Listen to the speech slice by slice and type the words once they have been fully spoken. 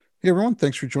Hey everyone,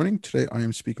 thanks for joining. Today I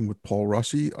am speaking with Paul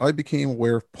Rossi. I became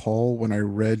aware of Paul when I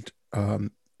read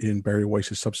in Barry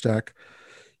Weiss's Substack.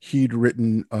 He'd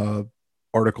written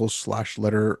article slash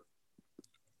letter,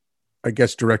 I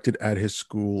guess, directed at his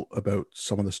school about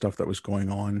some of the stuff that was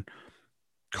going on.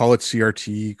 Call it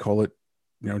CRT, call it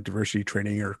diversity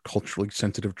training or culturally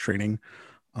sensitive training.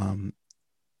 Um,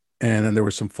 and then there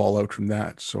was some fallout from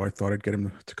that. So I thought I'd get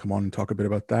him to come on and talk a bit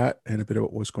about that and a bit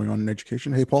about what's going on in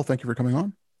education. Hey Paul, thank you for coming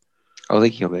on. Oh,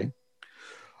 thank you, babe.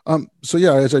 So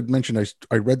yeah, as I mentioned,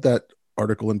 I read that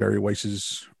article in Barry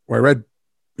Weiss's, or I read,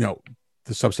 you know,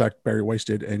 the Substack Barry Weiss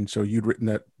did, and so you'd written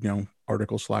that,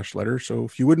 article slash letter. So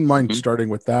if you wouldn't mind Hmm. starting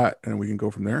with that, and we can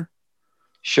go from there.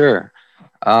 Sure.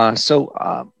 I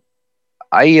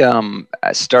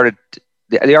started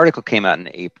the article came out in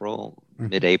April, Mhm.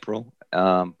 mid-April,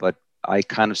 but I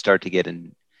kind of started to get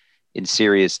in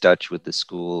serious touch with the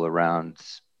school around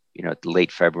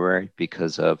late February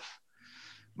because of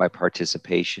my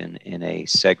participation in a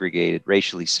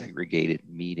racially segregated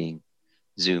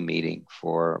Zoom meeting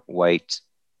for white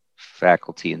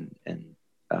faculty and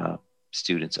uh,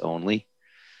 students only.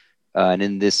 And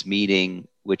in this meeting,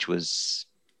 which was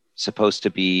supposed to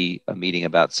be a meeting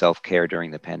about self care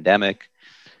during the pandemic,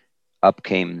 up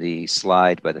came the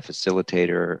slide by the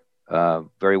facilitator,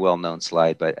 very well known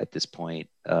slide, but at this point,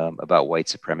 about white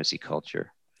supremacy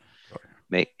culture,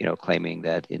 claiming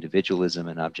that individualism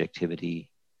and objectivity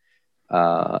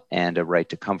and a right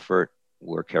to comfort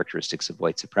were characteristics of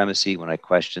white supremacy. When I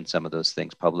questioned some of those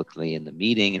things publicly in the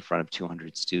meeting in front of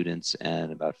 200 students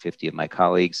and about 50 of my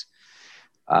colleagues,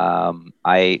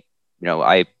 I,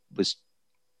 I was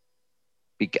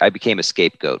I became a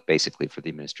scapegoat basically for the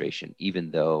administration,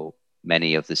 even though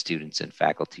many of the students and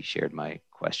faculty shared my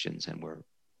questions and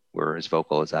were as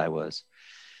vocal as I was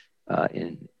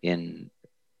in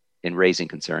raising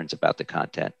concerns about the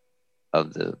content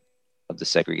of the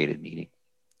segregated meeting.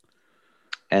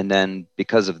 And then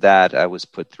because of that, I was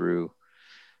put through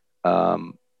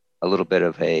um, a little bit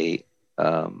of a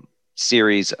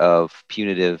series of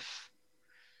punitive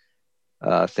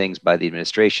things by the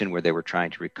administration where they were trying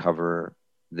to recover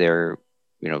their,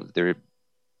 their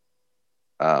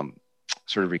um,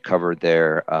 sort of recover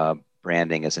their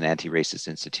branding as an anti-racist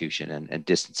institution and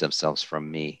distance themselves from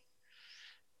me.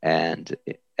 And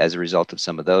as a result of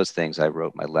some of those things, I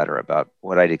wrote my letter about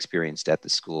what I'd experienced at the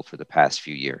school for the past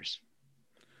few years.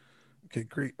 Okay,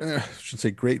 great. I should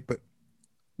say great, but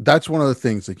that's one of the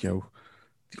things, like the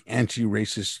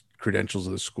anti-racist credentials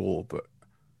of the school. But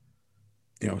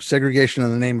segregation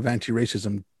in the name of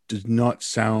anti-racism does not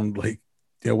sound like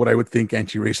what I would think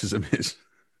anti-racism is.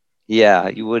 Yeah,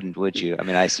 you wouldn't, would you? I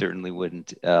mean, I certainly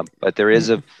wouldn't. But there is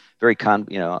a very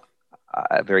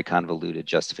very convoluted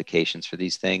justifications for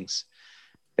these things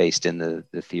based in the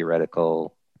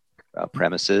theoretical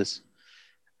premises.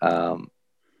 Um,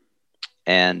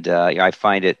 and I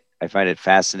find it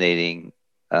fascinating,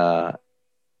 uh,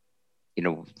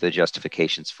 the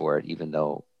justifications for it, even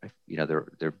though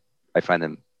they're I find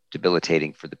them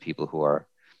debilitating for the people who are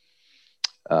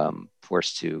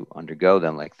forced to undergo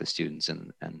them, like the students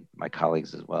and my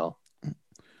colleagues as well.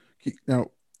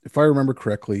 Now, if I remember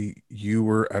correctly, you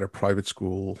were at a private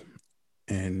school,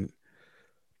 and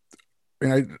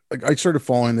I started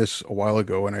following this a while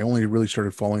ago, and I only really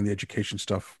started following the education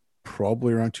stuff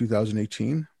probably around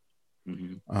 2018.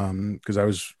 Hmm. Because I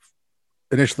was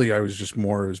just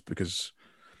more as because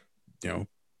you know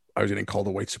I was getting called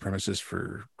a white supremacist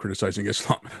for criticizing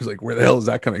Islam. I was like, where the hell is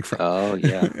that coming from? Oh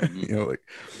yeah. Hmm. Like,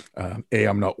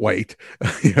 I'm not white,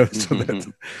 so that. Hmm.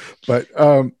 But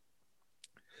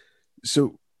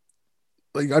so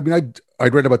like, I mean,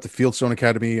 I'd read about the Fieldstone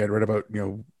Academy. I'd read about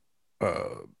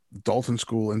Dalton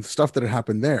School and stuff that had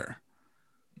happened there.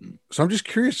 So I'm just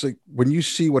curious, like when you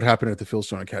see what happened at the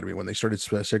Fieldstone Academy when they started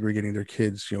segregating their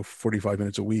kids, 45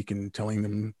 minutes a week and telling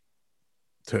them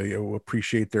to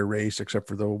appreciate their race, except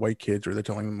for the white kids, or they're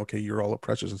telling them, okay, you're all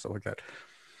oppressors and stuff like that.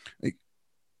 Like,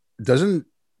 doesn't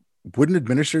wouldn't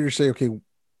administrators say, okay,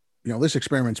 this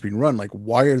experiment's been run. Like,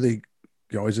 why are they?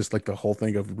 Is this like the whole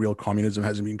thing of real communism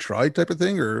hasn't been tried type of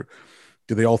thing, or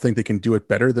do they all think they can do it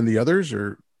better than the others,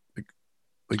 or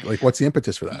like, what's the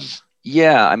impetus for that?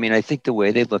 Yeah, I mean, I think the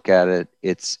way they look at it,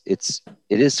 it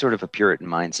is sort of a Puritan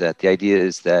mindset. The idea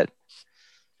is that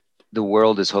the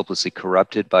world is hopelessly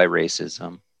corrupted by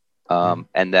racism, Mm.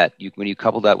 and that when you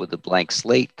couple that with the blank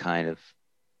slate kind of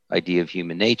idea of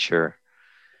human nature,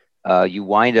 you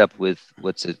wind up with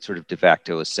what's a sort of de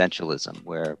facto essentialism,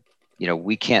 where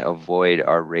we can't avoid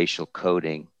our racial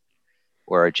coding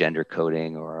or our gender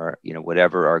coding or our,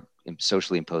 whatever our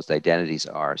socially imposed identities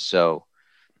are. So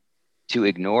to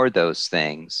ignore those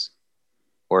things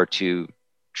or to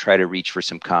try to reach for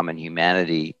some common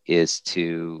humanity is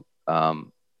to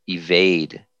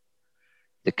evade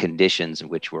the conditions in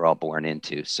which we're all born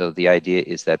into. So the idea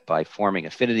is that by forming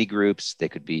affinity groups, they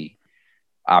could be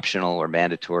optional or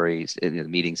mandatory. The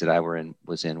meetings that I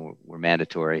was in were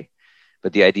mandatory.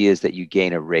 But the idea is that you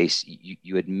gain a race,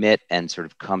 you admit and sort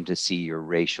of come to see your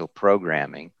racial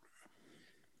programming,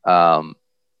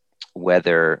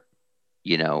 whether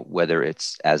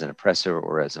it's as an oppressor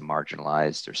or as a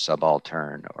marginalized or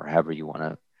subaltern or however you want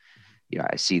to,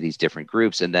 I see these different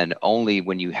groups. And then only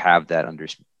when you have that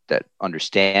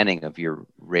understanding of your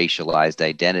racialized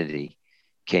identity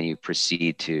can you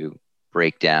proceed to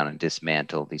break down and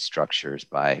dismantle these structures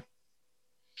by,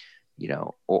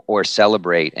 or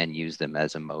celebrate and use them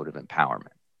as a mode of empowerment,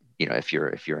 if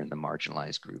you're in the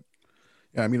marginalized group.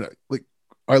 Yeah, I mean, like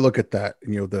I look at that,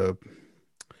 the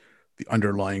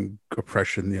underlying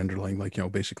oppression, the underlying,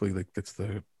 basically, like that's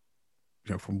the,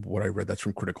 from what I read, that's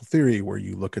from critical theory, where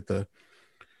you look at the,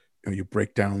 you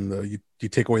break down you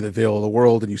take away the veil of the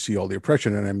world and you see all the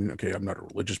oppression. And I mean, okay, I'm not a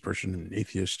religious person, an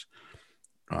atheist,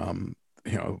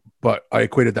 but I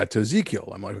equated that to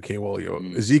Ezekiel. I'm like, okay, well,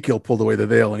 Ezekiel pulled away the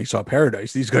veil and he saw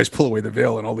paradise. These guys pull away the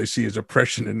veil and all they see is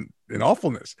oppression and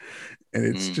awfulness. And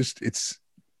it's just, it's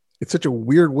such a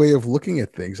weird way of looking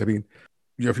at things. I mean,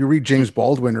 if you read James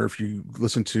Baldwin, or if you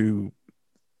listen to,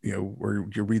 or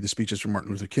you read the speeches from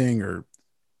Martin Luther King, or,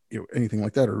 anything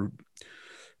like that, or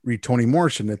read Toni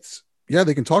Morrison,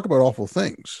 they can talk about awful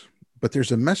things, but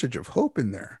there's a message of hope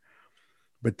in there.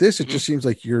 But this, it just seems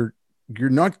like you're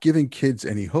not giving kids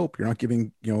any hope. You're not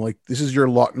giving, like, this is your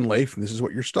lot in life and this is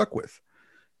what you're stuck with.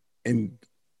 And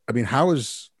I mean,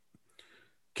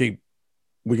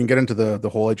 we can get into the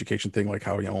whole education thing, like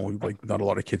how, like not a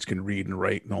lot of kids can read and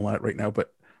write and all that right now,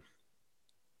 but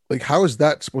like, how is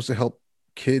that supposed to help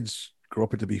kids grow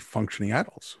up into be functioning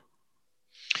adults?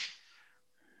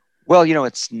 Well,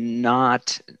 that's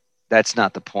not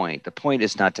the point. The point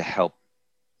is not to help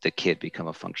the kid become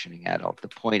a functioning adult. The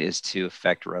point is to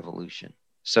effect revolution.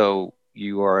 So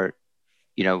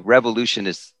revolution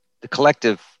is the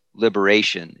collective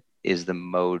liberation is the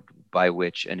mode by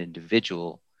which an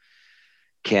individual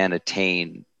can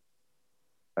attain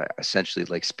essentially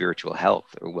like spiritual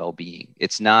health or well-being.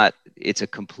 It's a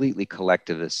completely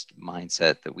collectivist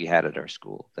mindset that we had at our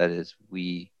school. That is,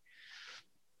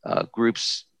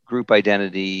 group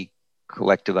identity,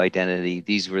 collective identity,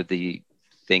 these were the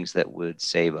things that would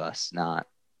save us,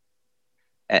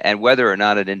 and whether or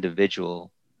not an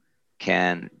individual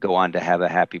can go on to have a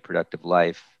happy, productive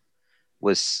life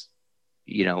was,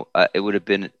 it would have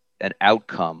been an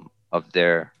outcome of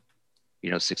their,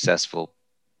 successful,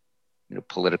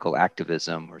 political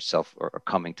activism or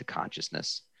coming to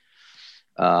consciousness.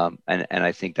 And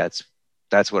I think that's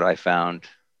what I found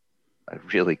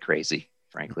really crazy,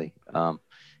 frankly,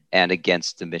 and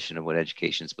against the mission of what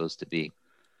education is supposed to be.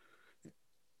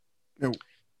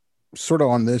 Sort of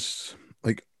on this,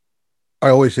 like I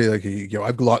always say, like,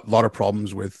 I've got a lot of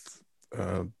problems with,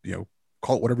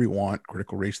 call it whatever you want,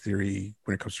 critical race theory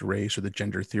when it comes to race, or the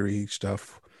gender theory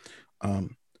stuff.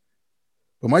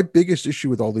 But my biggest issue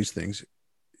with all these things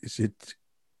is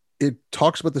it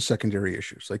talks about the secondary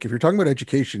issues. Like if you're talking about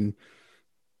education,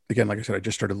 again, like I said, I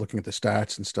just started looking at the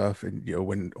stats and stuff, and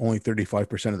when only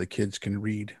 35% of the kids can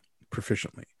read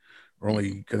proficiently, or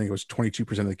only, I think it was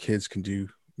 22% of the kids can do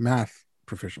math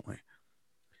proficiently.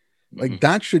 Like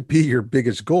that should be your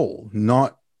biggest goal,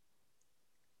 not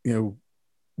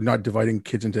dividing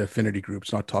kids into affinity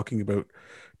groups, not talking about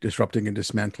disrupting and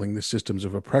dismantling the systems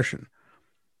of oppression.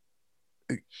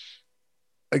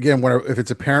 Again, if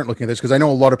it's a parent looking at this, because I know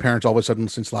a lot of parents all of a sudden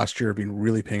since last year have been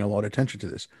really paying a lot of attention to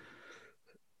this.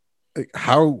 Like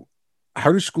how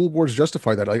do school boards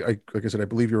justify that? Like I said, I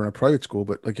believe you're in a private school,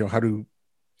 but like,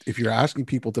 if you're asking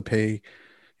people to pay,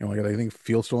 like I think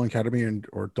Fieldstone Academy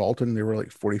or Dalton, they were like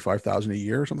 $45,000 a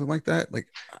year or something like that. Like,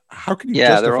 how can you?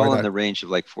 Yeah, they're all in the range of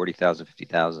like 40,000,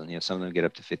 50,000. Some of them get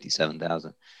up to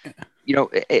 57,000. Yeah.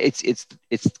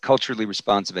 It's culturally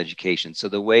responsive education. So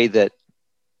the way that,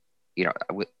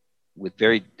 with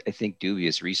very, I think,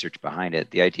 dubious research behind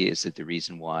it, the idea is that the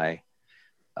reason why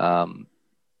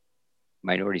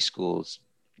minority schools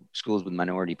with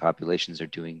minority populations are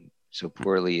doing so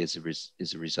poorly is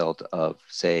a result of,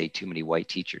 say, too many white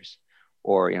teachers,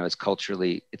 or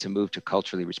it's a move to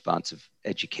culturally responsive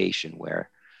education where,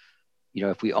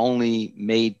 if we only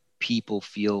made people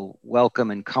feel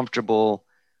welcome and comfortable,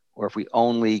 or if we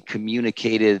only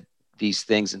communicated these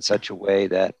things in such a way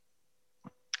that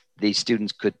these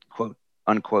students could, quote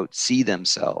unquote, see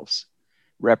themselves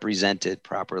represented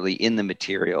properly in the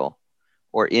material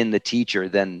or in the teacher,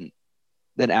 then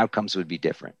outcomes would be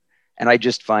different. And I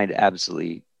just find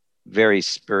absolutely very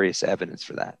spurious evidence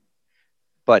for that.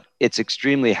 But it's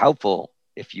extremely helpful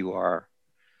if you are,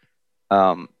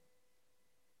 um,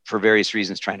 for various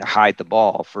reasons, trying to hide the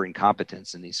ball for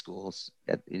incompetence in these schools,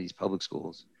 in these public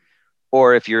schools,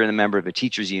 or if you're a member of a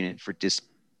teachers union for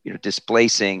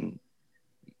displacing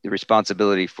the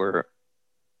responsibility for,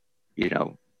 you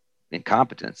know,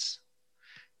 incompetence.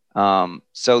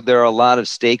 So there are a lot of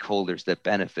stakeholders that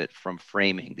benefit from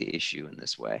framing the issue in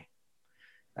this way.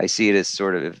 I see it as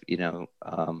sort of,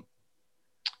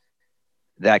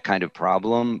 that kind of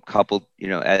problem coupled,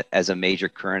 as a major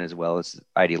current, as well as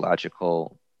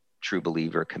ideological true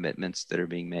believer commitments that are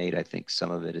being made. I think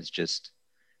some of it is just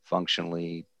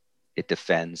functionally, it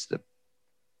defends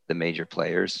the major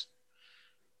players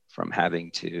from having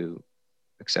to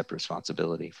accept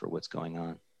responsibility for what's going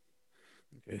on.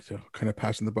 Okay, so kind of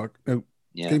passing the buck. Now,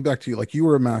 Yeah. getting back to you, like you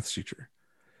were a math teacher.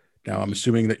 Now, Mm-hmm. I'm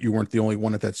assuming that you weren't the only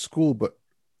one at that school, but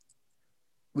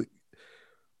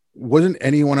wasn't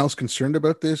anyone else concerned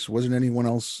about this? Wasn't anyone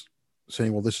else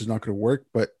saying, well, this is not going to work?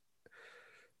 But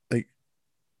like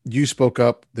you spoke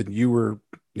up, then you were,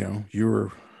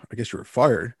 I guess you were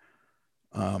fired.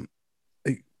 Um,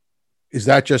 is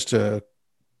that just to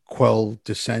quell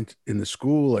dissent in the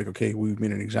school? Like, okay, we've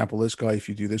made an example of this guy. If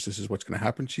you do this, this is what's going to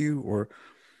happen to you. Or,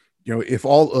 if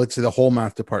let's say the whole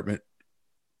math department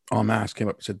en masse came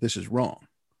up and said, this is wrong.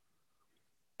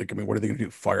 Like, I mean, what are they going to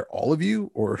do? Fire all of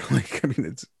you? Or like, I mean,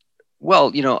 it's.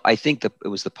 Well, I think that it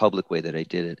was the public way that I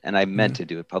did it, and I meant to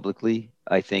do it publicly.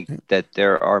 I think that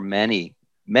there are many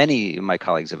of my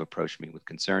colleagues have approached me with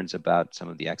concerns about some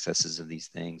of the excesses of these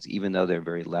things, even though they're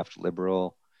very left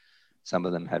liberal. Some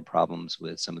of them had problems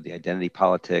with some of the identity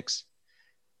politics,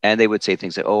 and they would say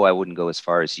things like, "Oh, I wouldn't go as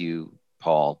far as you,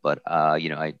 Paul, but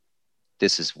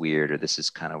this is weird, or this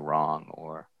is kind of wrong,"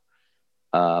 or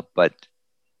but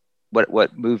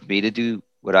what moved me to do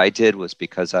what I did was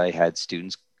because I had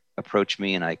students approach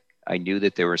me, and I knew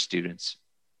that there were students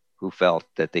who felt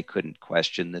that they couldn't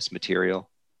question this material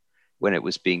when it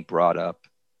was being brought up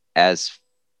as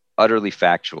utterly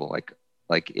factual,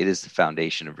 like it is the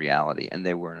foundation of reality, and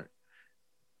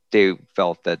they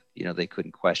felt that they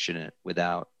couldn't question it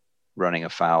without running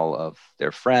afoul of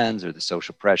their friends or the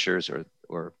social pressures,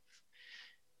 or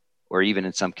even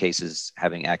in some cases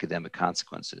having academic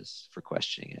consequences for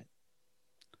questioning it.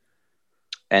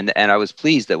 And I was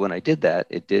pleased that when I did that,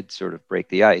 it did sort of break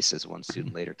the ice, as one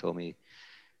student later told me.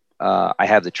 I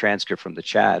have the transcript from the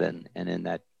chat, and in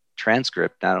that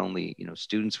transcript, not only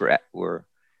students were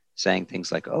saying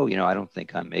things like, "Oh, I don't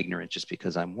think I'm ignorant just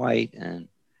because I'm white," and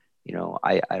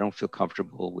I don't feel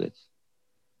comfortable with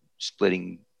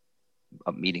splitting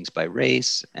meetings by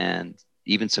race, and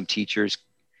even some teachers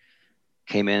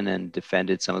came in and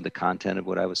defended some of the content of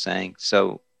what I was saying.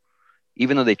 So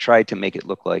even though they tried to make it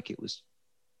look like it was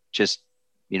just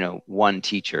one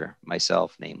teacher,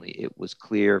 myself namely, it was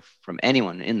clear from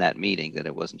anyone in that meeting that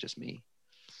it wasn't just me,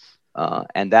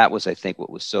 and that was, I think, what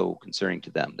was so concerning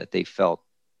to them, that they felt,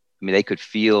 they could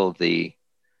feel the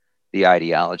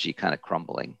ideology kind of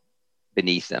crumbling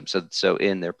beneath them. So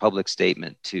in their public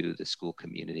statement to the school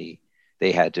community,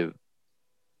 they had to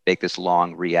make this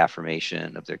long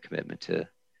reaffirmation of their commitment to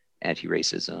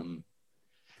anti-racism.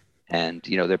 And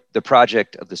the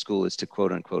project of the school is to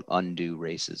quote unquote undo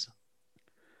racism.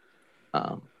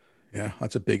 Yeah,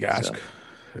 that's a big ask. So,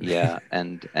 yeah,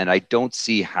 and I don't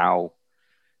see how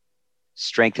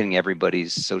strengthening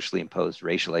everybody's socially imposed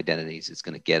racial identities is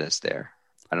going to get us there.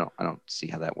 I don't see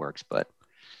how that works. But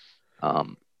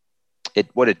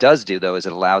what it does do, though, is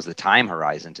it allows the time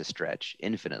horizon to stretch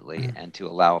infinitely, and to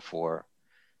allow for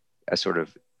a sort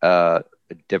of a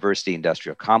diversity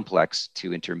industrial complex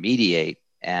to intermediate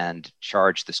and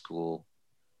charge the school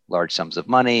large sums of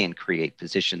money and create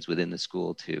positions within the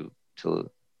school to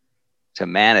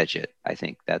manage it. I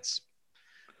think that's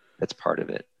part of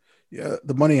it. Yeah,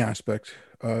 the money aspect.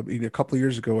 A couple of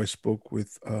years ago, I spoke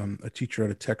with a teacher out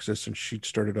of Texas, and she'd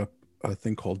started up a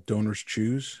thing called Donors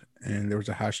Choose, and there was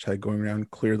a hashtag going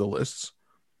around, clear the lists.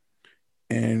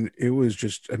 And it was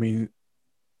just,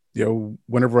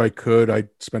 whenever I could, I'd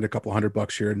spend a couple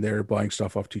 $100 here and there buying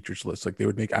stuff off teachers' lists. Like they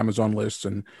would make Amazon lists,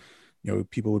 and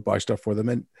people would buy stuff for them.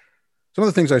 And some of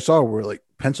the things I saw were like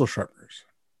pencil sharpeners.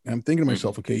 And I'm thinking to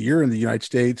myself, okay, you're in the United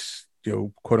States,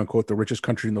 quote unquote, the richest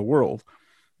country in the world,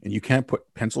 and you can't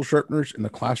put pencil sharpeners in the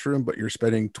classroom, but you're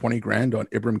spending 20 grand on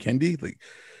Ibram Kendi. Like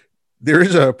there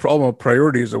is a problem of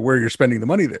priorities of where you're spending the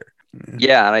money there.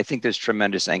 Yeah, and I think there's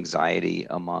tremendous anxiety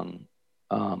among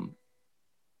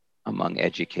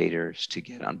educators to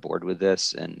get on board with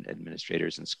this, and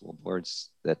administrators and school boards,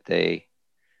 that they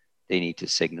need to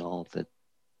signal that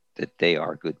that they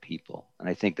are good people. And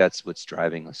I think that's what's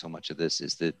driving so much of this,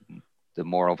 is that the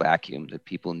moral vacuum, that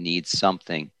people need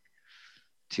something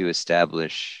to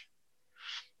establish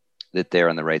that they're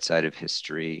on the right side of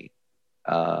history,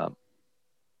 uh,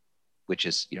 which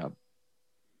is,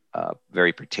 a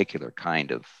very particular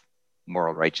kind of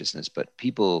moral righteousness. But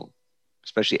people,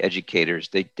 especially educators,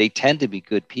 they tend to be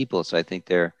good people. So I think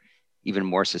they're even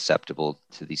more susceptible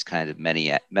to these kind of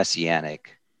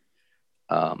messianic,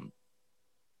 um,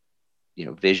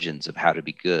 visions of how to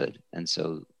be good. And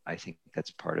so I think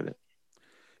that's part of it.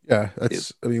 Yeah, Too.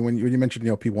 I mean, when you mentioned,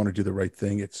 people want to do the right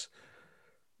thing, it's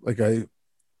like a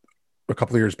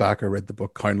couple of years back, I read the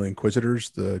book Kindly Inquisitors,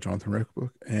 the Jonathan Ricks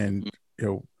book. And,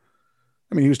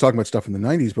 I mean, he was talking about stuff in the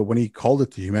 90s, but when he called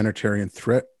it the humanitarian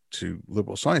threat to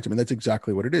liberal science, I mean, that's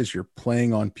exactly what it is. You're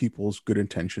playing on people's good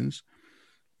intentions.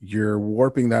 You're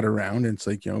warping that around. And it's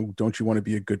like, don't you want to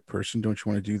be a good person? Don't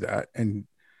you want to do that? And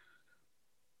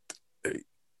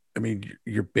I mean,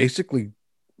 you're basically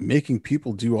making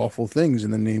people do awful things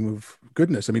in the name of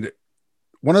goodness. I mean,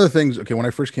 one of the things, okay, when I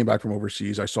first came back from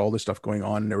overseas, I saw all this stuff going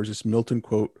on, and there was this Milton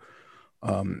quote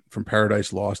from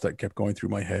Paradise Lost that kept going through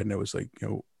my head. And it was like,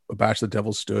 abash the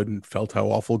devil stood and felt how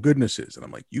awful goodness is. And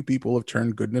I'm like, you people have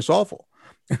turned goodness awful.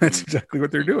 And that's exactly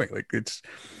what they're doing. Like,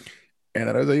 and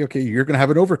I was like, okay, you're going to have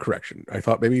an overcorrection. I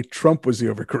thought maybe Trump was the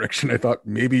overcorrection. I thought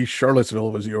maybe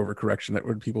Charlottesville was the overcorrection,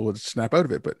 that people would snap out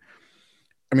of it. But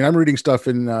I mean, I'm reading stuff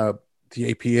in the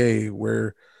APA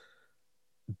where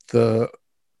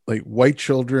white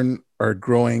children are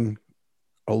growing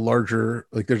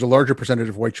there's a larger percentage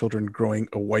of white children growing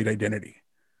a white identity.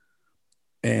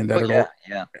 And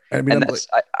Yeah. I mean, And that's,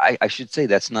 I should say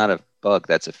that's not a bug,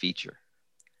 that's a feature.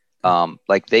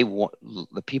 Like they want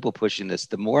the people pushing this,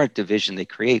 the more division they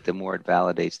create, the more it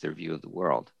validates their view of the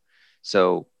world.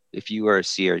 So if you are a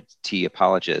CRT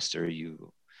apologist, or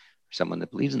you someone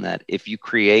that believes in that, if you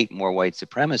create more white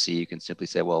supremacy, you can simply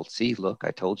say, well, see, look,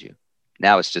 I told you.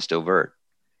 Now it's just overt.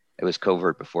 It was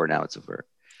covert before, now it's overt.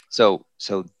 So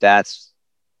that's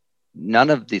none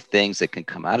of the things that can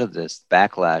come out of this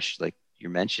backlash, like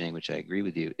you're mentioning, which I agree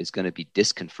with you, is going to be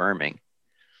disconfirming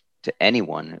to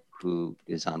anyone who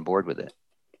is on board with it,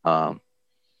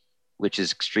 which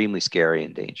is extremely scary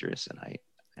and dangerous. And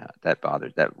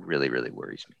that really, really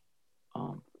worries me.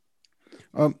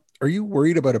 Are you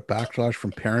worried about a backlash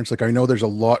from parents? Like, I know there's a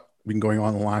lot been going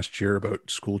on the last year about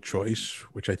school choice,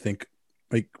 which I think,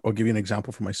 like, I'll give you an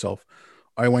example for myself.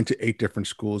 I went to 8 different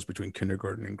schools between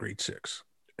kindergarten and grade 6.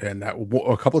 And that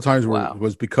a couple of times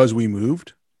was because we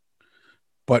moved,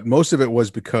 but most of it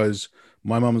was because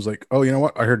my mom was like, oh, you know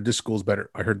what? I heard this school's better.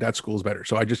 I heard that school's better.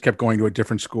 So I just kept going to a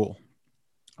different school.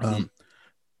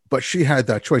 But she had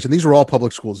that choice. And these were all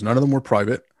public schools. None of them were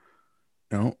private,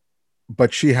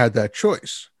 but she had that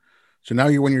choice. So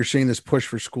now when you're seeing this push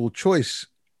for school choice,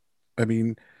 I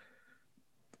mean,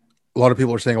 a lot of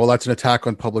people are saying, well, that's an attack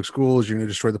on public schools. You're going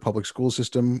to destroy the public school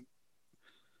system.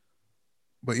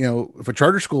 But, if a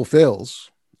charter school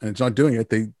fails and it's not doing it,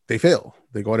 they fail.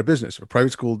 They go out of business. If a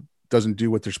private school doesn't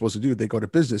do what they're supposed to do, they go out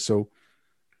of business. So,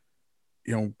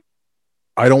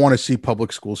 I don't want to see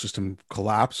public school system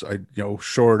collapse. I,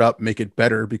 shore it up, make it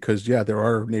better, because there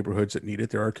are neighborhoods that need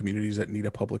it. There are communities that need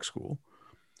a public school.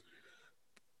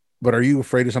 But are you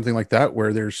afraid of something like that,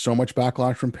 where there's so much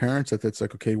backlash from parents that it's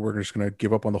like, okay, we're just going to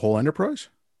give up on the whole enterprise?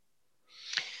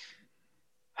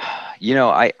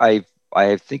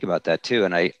 I think about that too.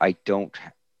 And I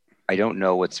don't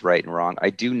know what's right and wrong.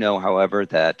 I do know, however,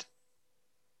 that,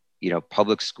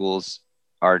 public schools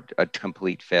are a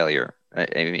complete failure. I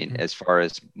mean, as far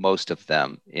as most of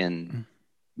them in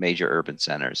major urban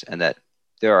centers, and that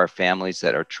there are families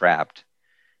that are trapped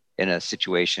in a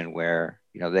situation where,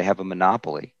 they have a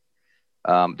monopoly.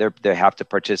 They have to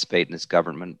participate in this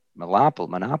government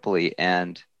monopoly,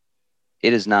 and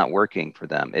it is not working for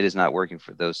them. It is not working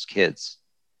for those kids.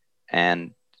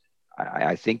 And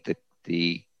I think that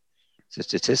the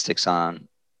statistics on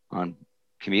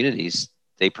communities,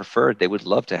 they would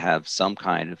love to have some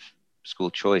kind of school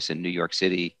choice. In New York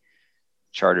City,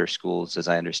 charter schools, as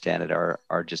I understand it,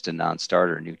 are just a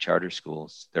non-starter. New charter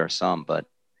schools, there are some, but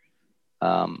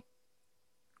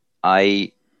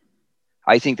I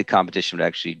think the competition would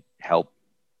actually help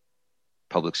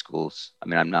public schools. I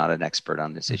mean, I'm not an expert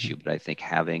on this issue, but I think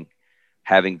having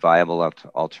viable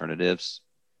alternatives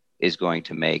is going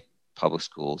to make public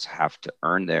schools have to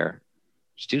earn their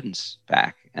students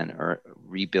back and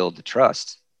rebuild the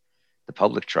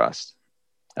public trust,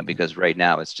 because right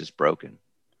now it's just broken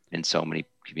in so many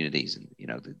communities, and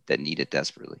that need it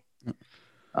desperately.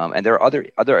 And there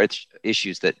are other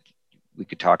issues that we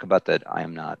could talk about that I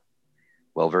am not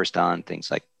well versed on, things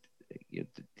like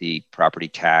the property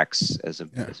tax as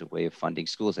Yeah. a way of funding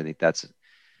schools. I think that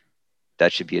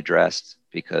should be addressed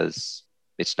because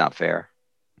it's not fair.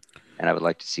 And I would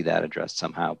like to see that addressed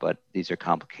somehow. But these are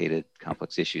complicated,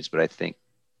 complex issues. But I think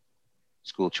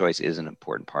school choice is an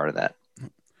important part of that.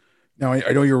 Now,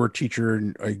 I know you're a teacher,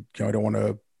 and I don't want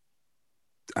to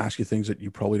ask you things that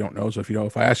you probably don't know. So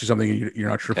if I ask you something you're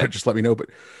not sure, Okay. but just let me know. But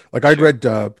like I'd read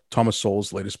Thomas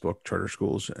Sowell's latest book, Charter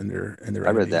Schools and their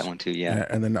I read that one too. Yeah.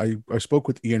 And then I spoke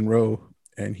with Ian Rowe,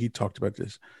 and he talked about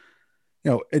this.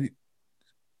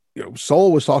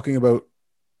 Sowell was talking about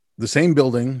the same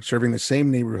building serving the same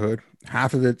neighborhood.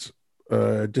 Half of it's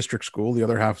a district school, the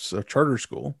other half's a charter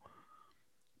school,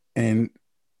 and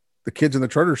the kids in the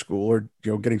charter school are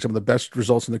getting some of the best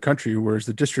results in the country, whereas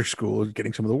the district school is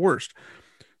getting some of the worst.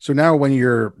 So now when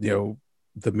you're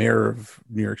the mayor of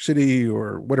New York City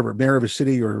or whatever, mayor of a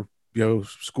city, or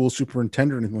school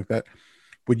superintendent or anything like that,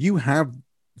 would you have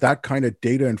that kind of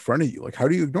data in front of you? Like, how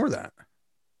do you ignore that?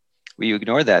 Well, you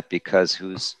ignore that because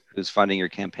who's funding your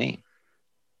campaign?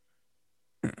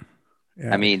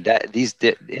 Yeah. I mean,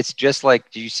 it's just like,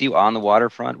 did you see On the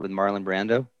Waterfront with Marlon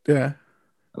Brando? Yeah.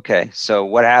 Okay, so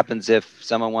what happens if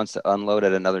someone wants to unload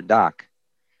at another dock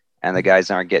and the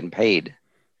guys aren't getting paid?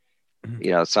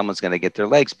 Someone's going to get their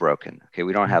legs broken. Okay,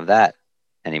 we don't have that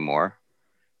anymore.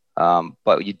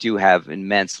 But you do have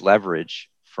immense leverage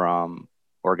from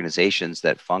organizations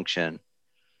that function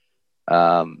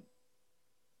above,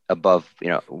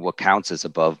 what counts as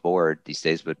above board these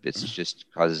days, but it just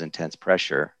causes intense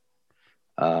pressure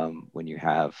when you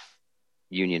have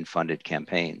union funded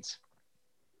campaigns.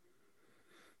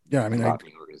 Yeah, I mean,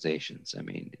 lobbying organizations. I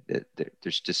mean,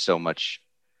 there's just so much.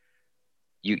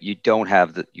 You don't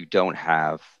have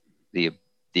the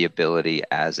ability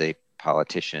as a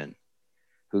politician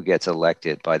who gets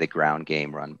elected by the ground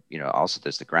game run. Also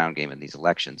there's the ground game in these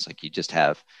elections. Like, you just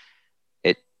have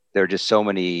it. There are just so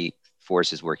many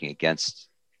forces working against,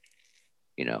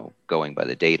 going by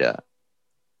the data,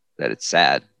 that it's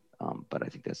sad. But I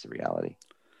think that's the reality.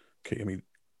 Okay, I mean,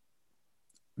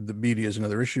 the media is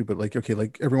another issue, but like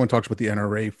everyone talks about the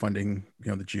NRA funding,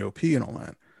 the GOP and all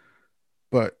that,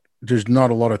 but there's not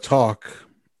a lot of talk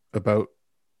about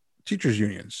teachers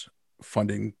unions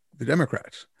funding the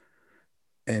Democrats.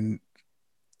 And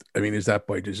I mean, is that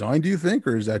by design, do you think,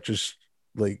 or is that just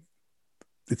like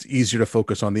it's easier to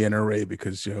focus on the NRA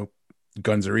because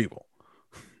guns are evil?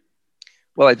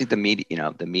 Well, I think the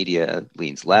media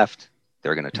leans left.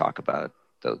 They're going to talk about,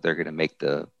 they're going to make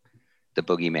the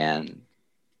boogeyman,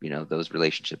 those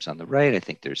relationships on the right. I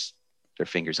think there's their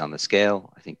fingers on the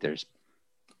scale. I think it's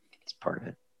part of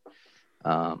it.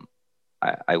 I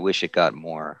wish it got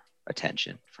more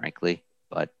attention, frankly,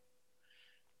 but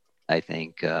I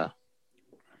think. Do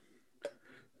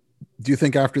you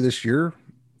think after this year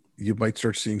you might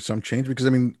start seeing some change? Because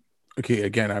I mean, okay,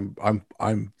 again,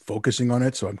 I'm focusing on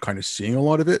it, so I'm kind of seeing a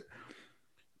lot of it.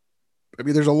 I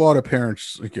mean, there's a lot of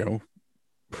parents,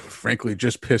 frankly,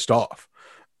 just pissed off,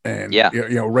 and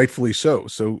rightfully so.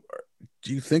 So,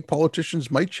 do you think politicians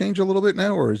might change a little bit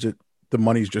now, or is it the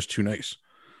money's just too nice?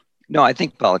 No, I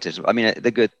think politicians. I mean,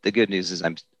 the good news is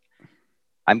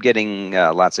I'm getting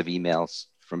lots of emails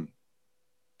from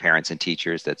parents and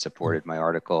teachers that supported my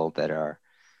article that are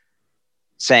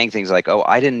saying things like, "Oh,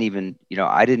 I didn't even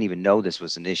know this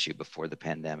was an issue before the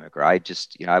pandemic," or I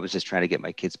was just trying to get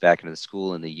my kids back into the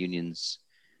school, and the unions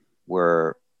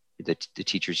were the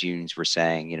teachers unions were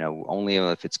saying, only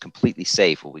if it's completely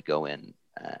safe will we go in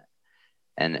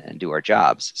and do our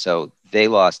jobs. So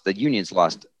the unions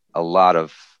lost a lot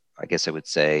of, I guess I would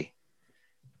say,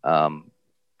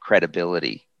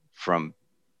 credibility from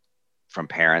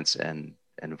parents and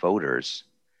voters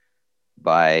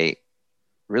by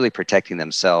really protecting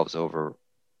themselves over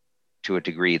to a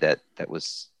degree that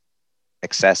was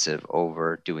excessive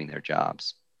over doing their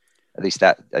jobs. At least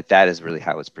that is really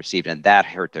how it's perceived, and that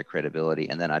hurt their credibility.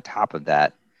 And then on top of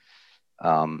that,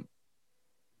 I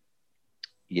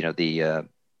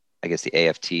guess the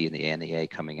AFT and the ANEA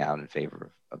coming out in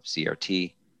favor of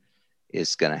CRT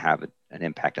is going to have an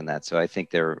impact on that. So I think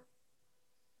they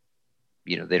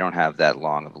don't have that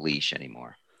long of a leash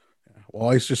anymore. Well,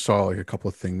 I just saw a couple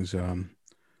of things. The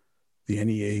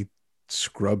NEA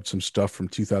scrubbed some stuff from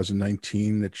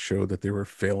 2019 that showed that they were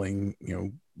failing,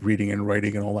 reading and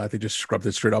writing and all that. They just scrubbed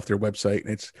it straight off their website. And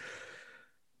it's,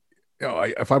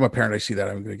 if I'm a parent, I see that,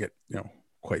 I'm going to get,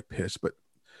 quite pissed. But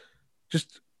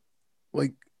just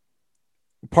like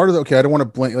part of I don't want to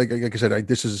blame, like I said,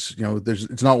 this is,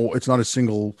 it's not a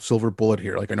single silver bullet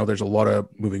here. Like, I know there's a lot of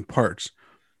moving parts,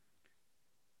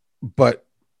 but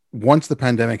once the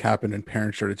pandemic happened and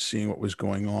parents started seeing what was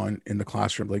going on in the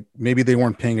classroom, like maybe they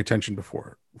weren't paying attention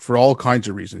before for all kinds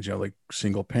of reasons, like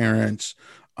single parents,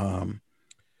 um,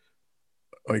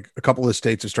 like a couple of the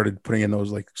states have started putting in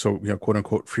those, like, so, quote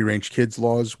unquote, free range kids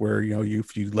laws where,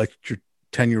 if you let your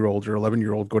 10-year-old or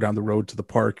 11-year-old go down the road to the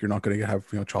park, you're not going to have,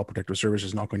 child protective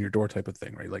services knock on your door type of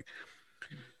thing. Right. Like,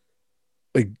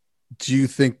 do you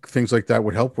think things like that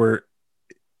would help where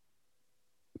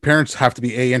parents have to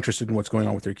be interested in what's going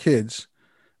on with their kids?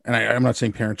 And I'm not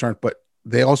saying parents aren't, but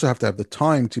they also have to have the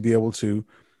time to be able to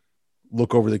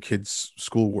look over the kids'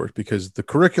 schoolwork, because the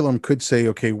curriculum could say,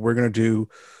 okay, we're going to do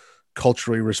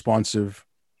culturally responsive,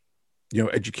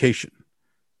 education.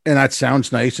 And that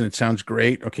sounds nice and it sounds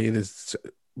great. Okay.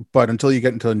 But until you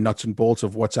get into the nuts and bolts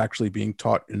of what's actually being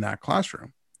taught in that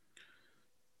classroom,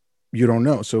 you don't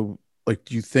know. So, like,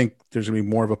 do you think there's going to be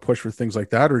more of a push for things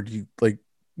like that? Or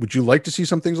would you like to see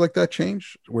some things like that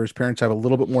change, whereas parents have a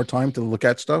little bit more time to look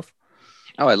at stuff?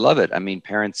 Oh, I love it. I mean,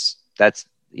 parents, that's,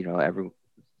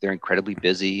 they're incredibly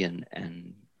busy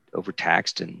and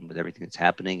overtaxed, and with everything that's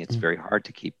happening, it's very hard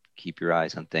to keep your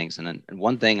eyes on things. And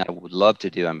one thing I would love to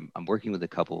do, I'm working with a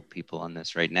couple of people on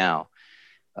this right now,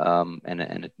 and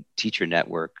a teacher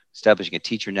network, establishing a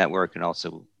teacher network, and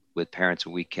also with parents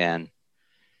where we can,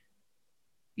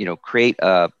 create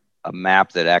a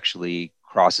map that actually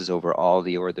crosses over all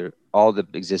the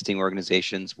existing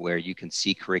organizations where you can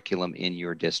see curriculum in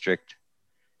your district.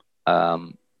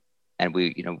 And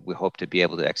we hope to be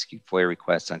able to execute FOIA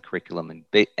requests on curriculum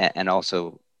and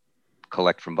also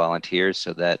collect from volunteers,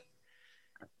 so that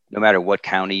no matter what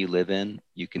county you live in,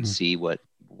 you can see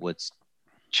what's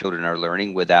children are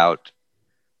learning without,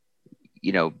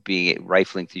 being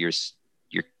rifling through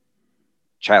your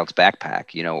child's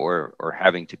backpack, or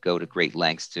having to go to great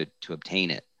lengths to obtain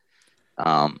it.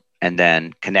 And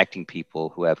then connecting people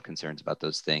who have concerns about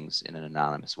those things in an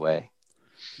anonymous way.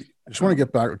 I just want to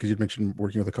get back, because you mentioned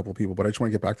working with a couple of people, but I just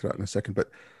want to get back to that in a second.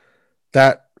 But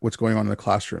what's going on in the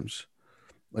classrooms,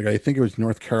 like, I think it was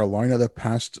North Carolina that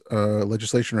passed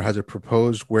legislation or has it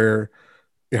proposed where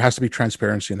it has to be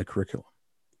transparency in the curriculum.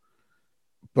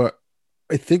 But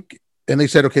I think, and they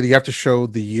said, okay, you have to show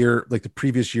the year, like the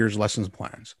previous year's lessons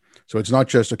plans. So it's not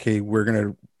just, okay, we're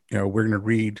going to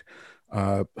read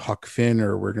Huck Finn,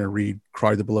 or we're going to read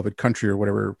Cry the Beloved Country, or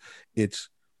whatever. It's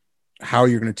how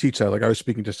you're going to teach that. Like, I was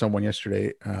speaking to someone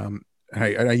yesterday, and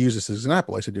I use this as an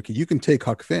example. I said, okay, you can take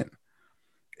Huck Finn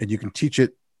and you can teach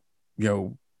it,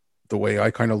 the way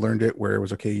I kind of learned it, where it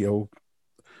was, okay,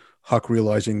 Huck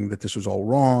realizing that this was all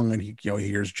wrong, and he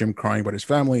hears Jim crying about his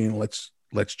family, and lets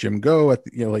Jim go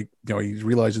he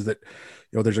realizes that,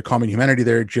 there's a common humanity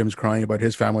there. Jim's crying about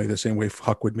his family the same way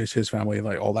Huck would miss his family, and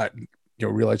like all that,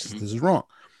 realizes this is wrong.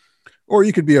 Or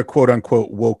you could be a quote unquote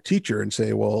woke teacher and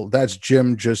say, well, that's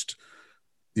Jim just,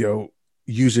 that's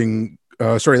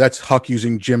Huck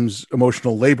using Jim's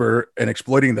emotional labor and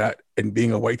exploiting that and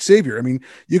being a white savior. I mean,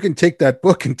 you can take that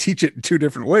book and teach it in two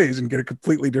different ways and get a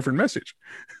completely different message.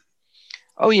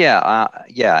 Oh yeah.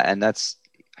 Yeah. And that's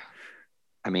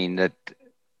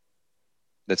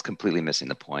completely missing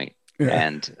the point.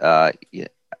 Yeah.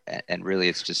 And really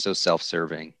it's just so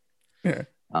self-serving. Yeah.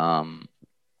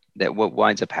 That what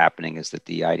winds up happening is that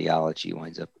the ideology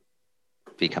winds up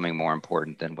becoming more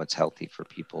important than what's healthy for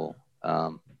people.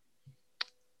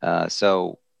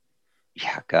 So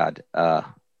yeah, God,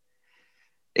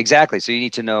 exactly. So you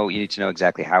need to know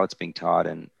exactly how it's being taught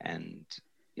and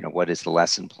what is the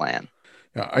lesson plan.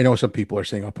 Yeah, I know some people are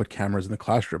saying I'll put cameras in the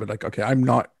classroom, but like, okay, I'm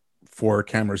not for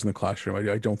cameras in the classroom.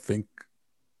 I don't think,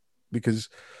 because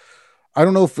I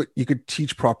don't know if you could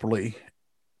teach properly,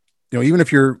 even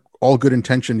if you're all good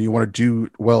intention, you want to do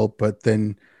well, but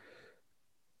then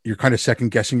you're kind of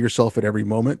second guessing yourself at every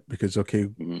moment, because, okay,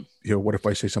 what if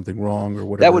I say something wrong or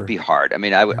whatever? That would be hard. I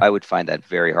mean, I would find that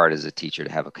very hard as a teacher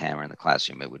to have a camera in the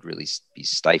classroom. It would really be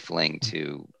stifling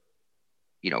to,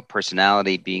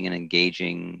 personality, being an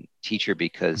engaging teacher,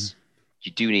 because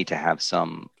you do need to have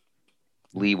some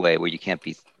leeway where you can't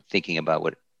be thinking about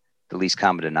what the least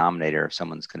common denominator if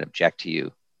someone's going to object to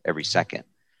you every second.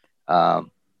 But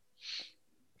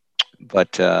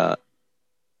I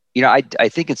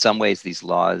think in some ways these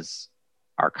laws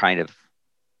are kind of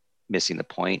missing the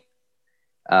point,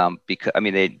 because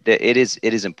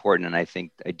it is important, and I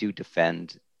think I do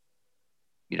defend,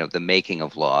 the making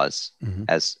of laws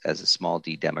as a small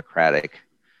d democratic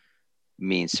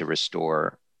means to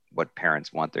restore what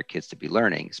parents want their kids to be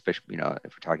learning, especially if we're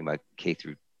talking about K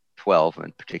through 12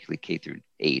 and particularly K through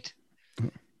 8.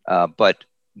 But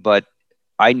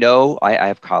I know I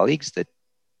have colleagues that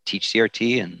teach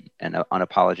CRT and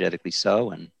unapologetically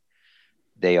so, and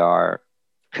they are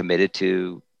committed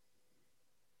to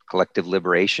collective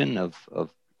liberation of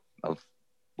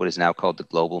what is now called the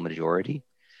global majority.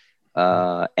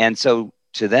 And so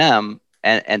to them,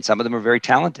 and some of them are very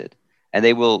talented, and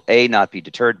they will A, not be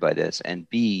deterred by this, and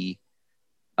B,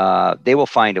 they will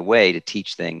find a way to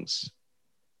teach things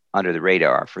under the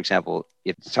radar. For example,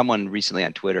 if someone recently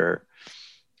on Twitter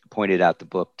pointed out the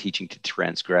book Teaching to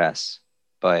Transgress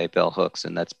by Bell Hooks,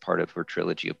 and that's part of her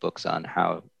trilogy of books on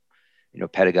how,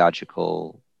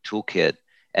 pedagogical toolkit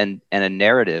and a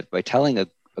narrative. By telling a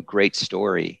great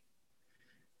story,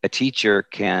 a teacher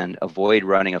can avoid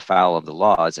running afoul of the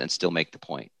laws and still make the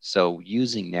point. So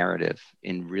using narrative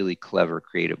in really clever,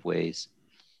 creative ways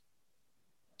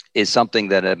is something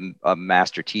that a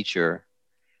master teacher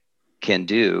can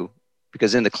do,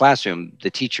 because in the classroom,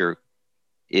 the teacher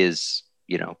is,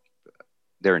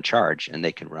 they're in charge and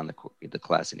they can run the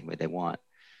class any way they want,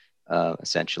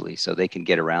 essentially. So they can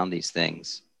get around these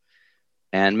things.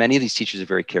 And many of these teachers are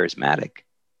very charismatic.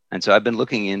 And so I've been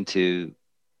looking into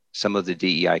some of the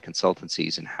DEI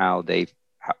consultancies and how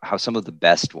some of the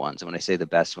best ones, and when I say the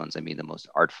best ones, I mean the most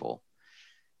artful,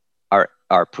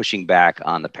 are pushing back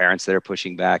on the parents that are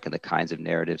pushing back and the kinds of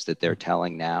narratives that they're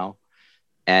telling now.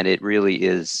 And it really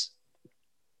is,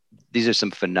 these are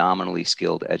some phenomenally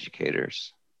skilled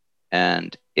educators.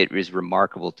 And it is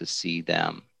remarkable to see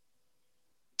them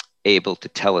able to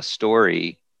tell a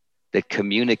story that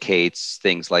communicates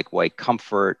things like white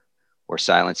comfort or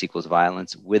silence equals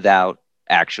violence without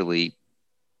actually,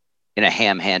 in a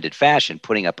ham-handed fashion,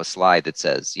 putting up a slide that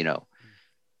says,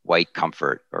 white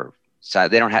comfort or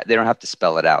they don't have to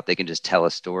spell it out. They can just tell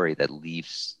a story that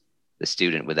leaves the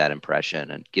student with that impression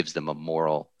and gives them a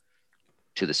moral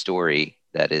to the story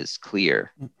that is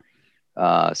clear.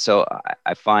 So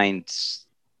I find,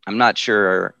 I'm not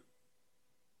sure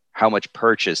how much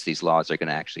purchase these laws are going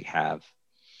to actually have.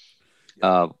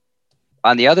 On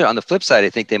the flip side,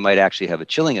 I think they might actually have a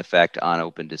chilling effect on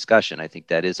open discussion. I think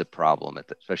that is a problem,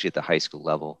 especially at the high school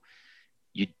level.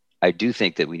 I do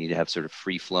think that we need to have sort of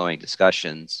free-flowing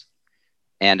discussions,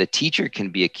 and a teacher can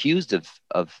be accused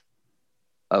of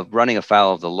running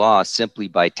afoul of the law simply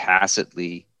by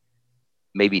tacitly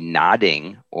maybe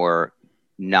nodding or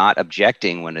not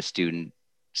objecting when a student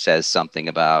says something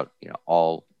about,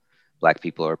 all Black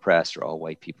people are oppressed or all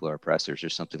white people are oppressors or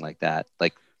something like that.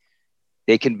 Like,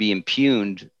 they can be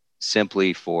impugned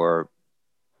simply for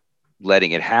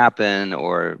letting it happen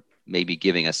or maybe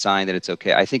giving a sign that it's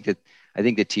okay. I think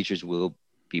that teachers will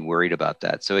be worried about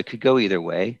that. So it could go either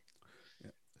way.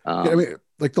 I mean,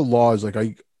 like the laws, like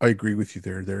I agree with you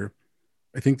there.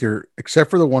 I think they're, except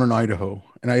for the one in Idaho,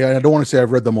 and I don't want to say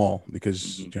I've read them all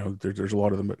because there's a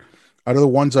lot of them, but out of the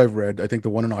ones I've read, I think the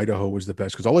one in Idaho was the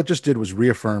best because all it just did was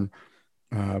reaffirm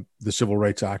the Civil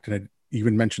Rights Act, and it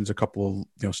even mentions a couple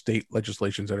of state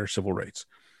legislations that are civil rights.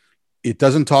 It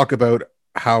doesn't talk about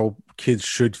how kids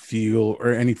should feel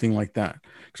or anything like that,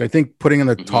 because I think putting in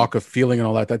the talk of feeling and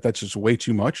all that's just way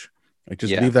too much. Like,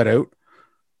 just leave that out,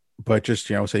 but just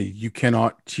say you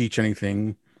cannot teach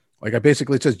anything. Like,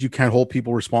 it says you can't hold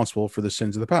people responsible for the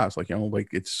sins of the past. Like,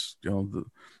 it's the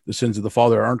sins of the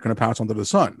father aren't going to pass on to the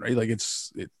son, right? Like,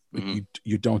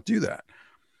 you don't do that.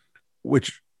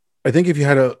 Which I think if you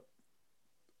had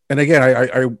and again,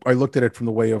 I looked at it from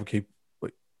the way of, okay,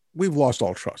 like, we've lost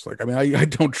all trust. Like, I mean, I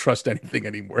don't trust anything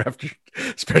anymore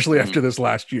especially after this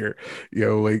last year,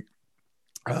 and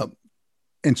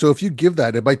so if you give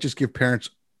that, it might just give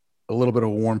parents a little bit of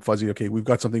a warm fuzzy. Okay, we've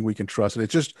got something we can trust. And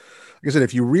it's just, like I said,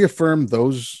 if you reaffirm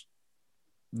those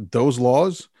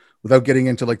laws without getting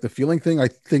into like the feeling thing, I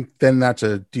think then that's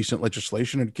a decent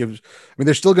legislation. It gives, I mean,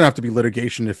 there's still going to have to be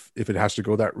litigation if it has to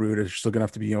go that route. There's still going to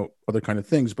have to be, other kind of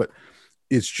things, but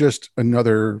it's just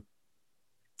another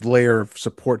layer of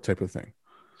support type of thing.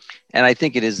 And I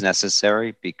think it is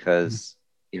necessary because,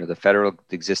 the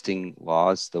existing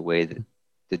laws, the way that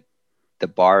the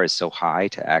bar is so high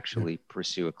to actually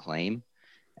pursue a claim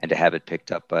and to have it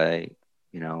picked up by,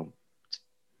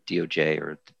 DOJ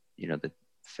or, the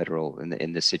federal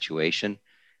in this situation.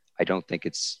 I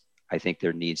think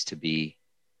there needs to be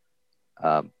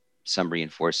some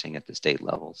reinforcing at the state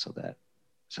level so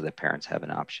that parents have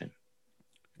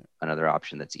another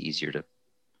option that's easier to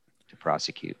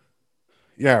prosecute.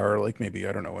 Yeah, or like maybe,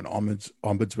 I don't know, an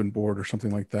ombudsman board or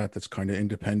something like that that's kind of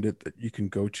independent that you can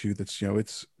go to. That's,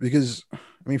 it's because, I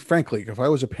mean, frankly, if I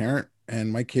was a parent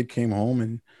and my kid came home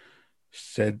and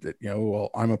said that,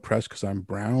 well, I'm oppressed because I'm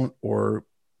brown, or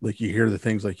like you hear the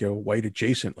things like, white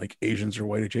adjacent, like Asians are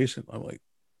white adjacent. I'm like,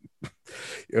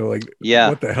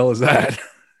 what the hell is that?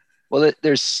 Well,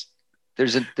 there's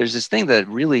this thing that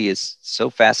really is so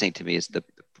fascinating to me is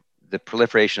the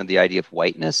proliferation of the idea of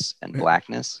whiteness and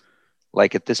blackness.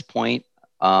 Like, at this point,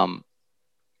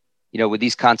 with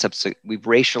these concepts, we've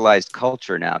racialized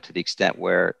culture now to the extent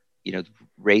where,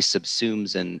 race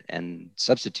subsumes and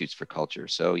substitutes for culture.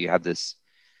 So you have this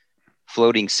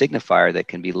floating signifier that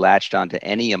can be latched onto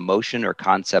any emotion or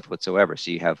concept whatsoever. So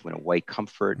you have white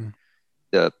comfort.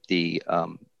 The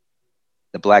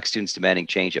Black students demanding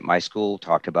change at my school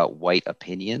talked about white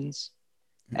opinions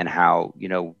and how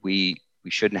we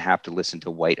shouldn't have to listen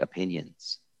to white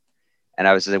opinions. And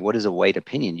I was like, what is a white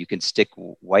opinion? You can stick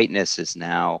whiteness is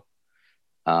now,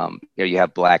 you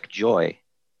have Black joy.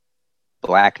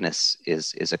 Blackness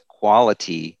is a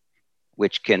quality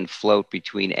which can float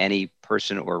between any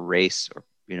person or race, or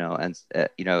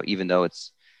even though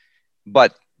it's,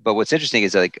 but what's interesting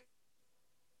is like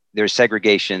there's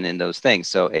segregation in those things.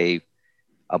 So a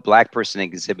Black person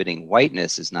exhibiting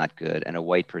whiteness is not good, and a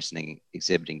white person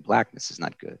exhibiting Blackness is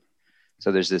not good.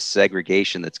 So there's this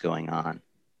segregation that's going on,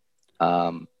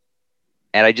 and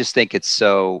I just think it's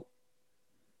so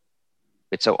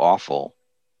awful,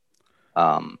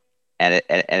 and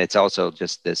it's also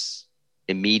just this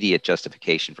immediate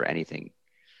justification for anything.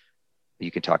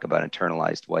 You can talk about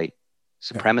internalized white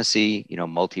supremacy.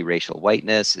 Multiracial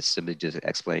whiteness is simply just an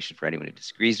explanation for anyone who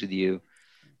disagrees with you.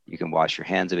 You can wash your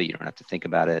hands of it. You don't have to think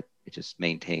about it. It just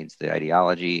maintains the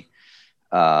ideology.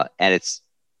 And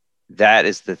that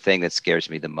is the thing that scares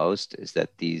me the most, is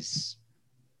that these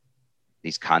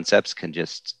concepts can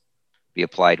just be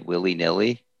applied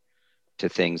willy-nilly to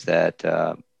things that,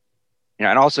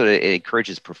 and also it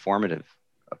encourages performative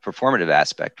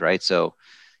aspect, right? So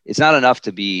it's not enough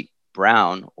to be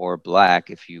brown or Black.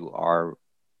 If you are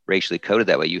racially coded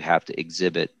that way, you have to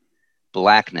exhibit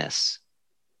Blackness.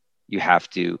 You have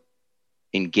to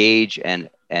engage and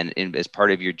as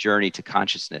part of your journey to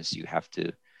consciousness, you have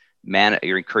to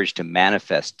you're encouraged to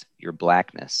manifest your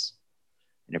Blackness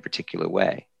in a particular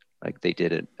way, like they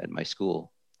did at my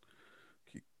school.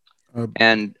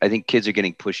 And I think kids are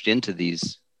getting pushed into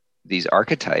these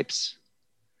archetypes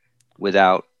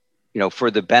without,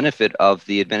 for the benefit of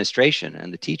the administration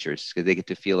and the teachers, because they get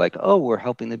to feel like, oh, we're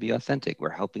helping them be authentic. We're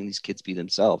helping these kids be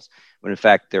themselves. When in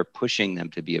fact, they're pushing them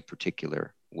to be a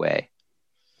particular way.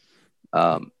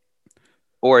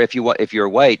 Or if you're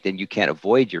white, then you can't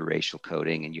avoid your racial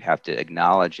coding, and you have to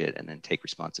acknowledge it and then take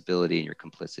responsibility and your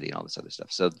complicity and all this other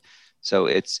stuff. So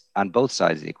it's on both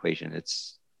sides of the equation.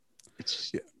 It's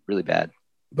really bad.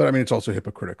 But I mean, it's also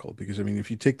hypocritical, because I mean,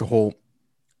 if you take the whole,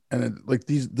 and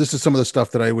this is some of the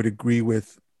stuff that I would agree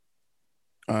with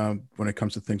when it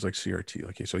comes to things like CRT.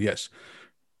 Okay, so yes,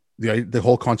 the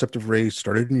whole concept of race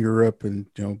started in Europe, and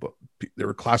but they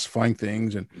were classifying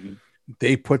things, and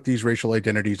they put these racial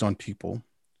identities on people.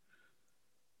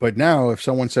 But now, if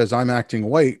someone says I'm acting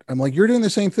white, I'm like, you're doing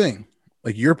the same thing.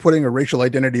 Like, you're putting a racial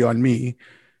identity on me,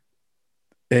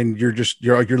 and you're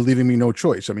leaving me no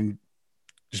choice. I mean,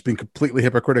 just being completely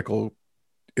hypocritical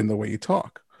in the way you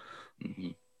talk. Mm-hmm.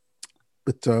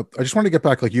 But I just want to get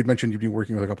back, like you'd mentioned, you've been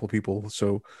working with a couple of people.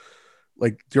 So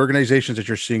like the organizations that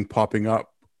you're seeing popping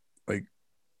up, like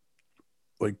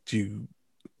do you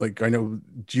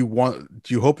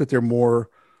hope that they're more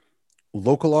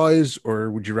localized,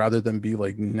 or would you rather them be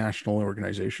like national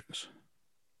organizations?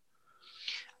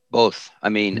 Both. I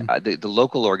mean, the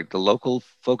local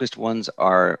focused ones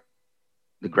are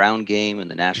the ground game, and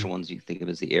the national ones you think of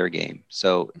as the air game.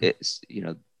 So it's,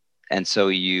 and so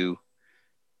you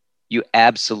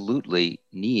absolutely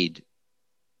need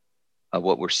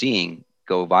what we're seeing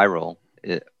go viral.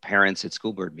 Parents at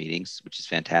school board meetings, which is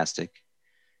fantastic.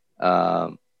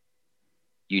 You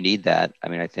need that. I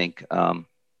mean, I think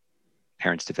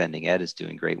Parents Defending Ed is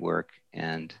doing great work,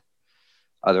 and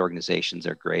other organizations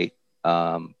are great.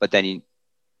 But then,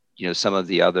 some of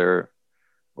the other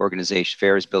organizations,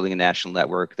 FAIR is building a national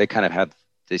network. They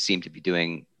seem to be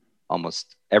doing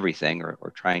almost everything,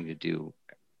 or trying to do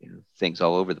things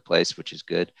all over the place, which is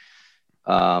good.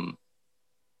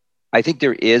 I think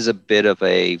there is a bit of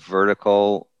a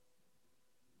vertical,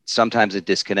 sometimes a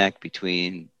disconnect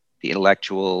between the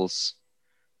intellectuals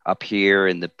up here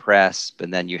in the press, but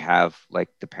then you have like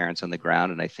the parents on the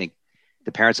ground. And I think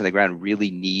the parents on the ground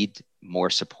really need more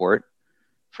support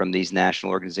from these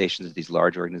national organizations, these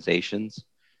large organizations.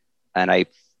 And I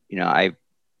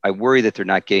worry that they're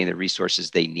not getting the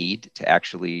resources they need to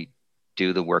actually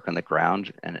do the work on the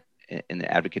ground and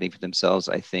advocating for themselves.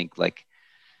 I think like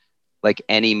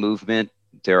any movement,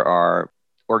 there are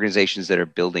organizations that are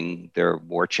building their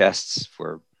war chests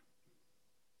for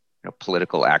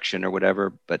political action or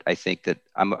whatever. But I think that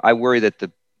I worry that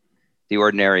the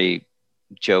ordinary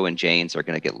Joe and Janes are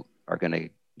going to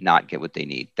not get what they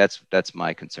need. That's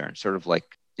my concern. Sort of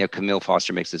like, Camille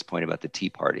Foster makes this point about the Tea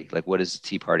Party. Like, what is the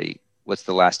Tea Party? What's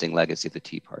the lasting legacy of the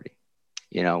Tea Party?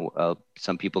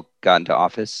 Some people got into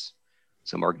office,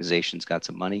 some organizations got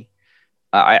some money.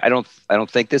 I don't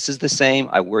think this is the same.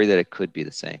 I worry that it could be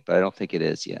the same, but I don't think it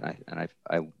is yet.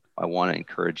 I want to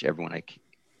encourage everyone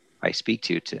I speak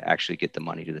to actually get the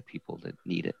money to the people that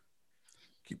need it.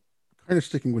 Kind of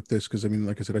sticking with this because I mean,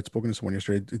 like I said, I'd spoken to someone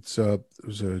yesterday. It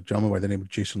was a gentleman by the name of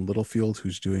Jason Littlefield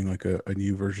who's doing like a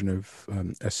new version of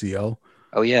SEL.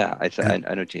 Oh yeah,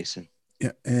 I know Jason.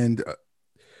 Yeah, and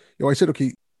I said,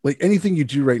 okay, like anything you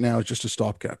do right now is just a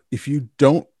stopgap. If you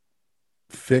don't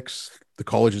fix the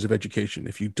colleges of education,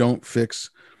 if you don't fix,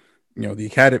 the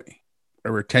academy,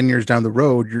 or 10 years down the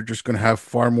road, you're just going to have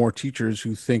far more teachers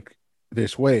who think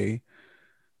this way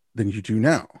than you do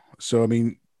now. So, I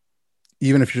mean,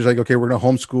 even if you're like, okay, we're going to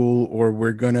homeschool or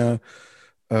we're going to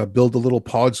build a little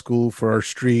pod school for our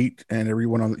street and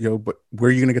everyone on, but where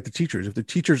are you going to get the teachers? If the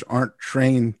teachers aren't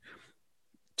trained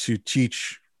to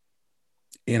teach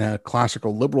in a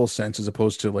classical liberal sense, as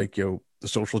opposed to like, the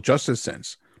social justice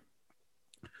sense,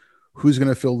 who's going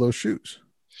to fill those shoes?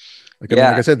 Like, I mean,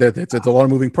 like I said, it's a lot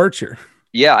of moving parts here.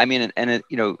 Yeah. I mean, and it,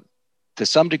 to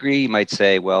some degree you might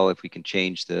say, well, if we can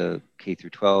change the K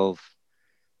through 12,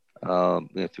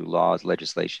 through laws,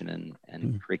 legislation,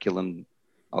 and curriculum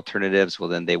alternatives, well,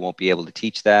 then they won't be able to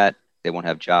teach that. They won't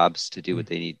have jobs to do what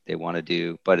they want to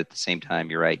do. But at the same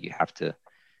time, you're right. You have to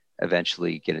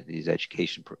eventually get into these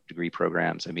education degree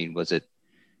programs. I mean, was it,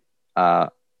 I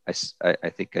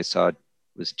think I saw it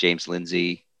was James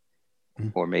Lindsay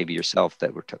or maybe yourself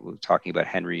that were talking about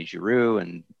Henry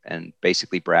Giroux and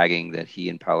basically bragging that he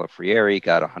and Paulo Freire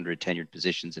got 100 tenured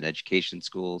positions in education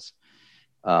schools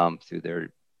through their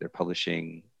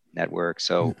publishing network.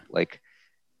 So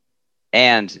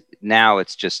and now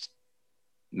it's just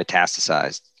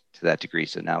metastasized to that degree.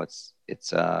 So now it's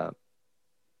I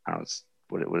don't know,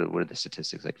 what are the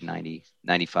statistics, like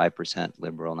 95%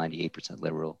 liberal, 98%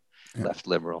 liberal, left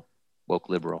liberal, woke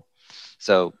liberal.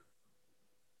 So,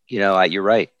 you're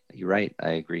right. I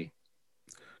agree.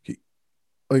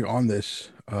 Like on this,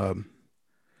 you're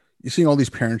seeing all these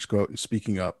parents go out and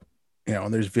speaking up,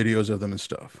 and there's videos of them and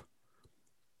stuff.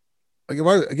 Like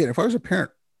if I was a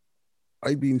parent,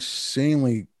 I'd be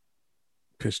insanely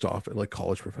pissed off at like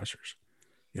college professors,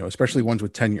 especially ones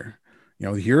with tenure.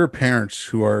 Here are parents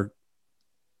who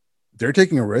they're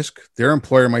taking a risk. Their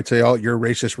employer might say, "Oh, you're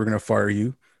racist. We're going to fire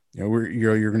you.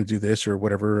 You're going to do this or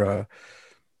whatever."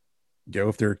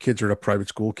 If their kids are at a private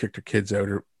school, kick their kids out,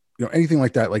 or anything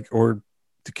like that. Like, or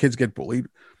the kids get bullied.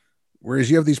 Whereas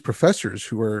you have these professors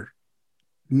who are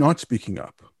not speaking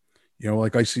up.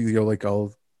 Like I see, like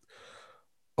I'll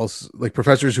like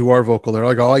professors who are vocal. They're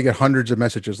like, "Oh, I get hundreds of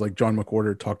messages." Like John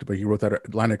McWhorter talked about. He wrote that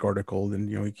Atlantic article, and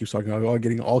he keeps talking about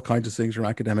getting all kinds of things from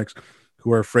academics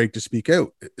who are afraid to speak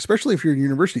out, especially if you're in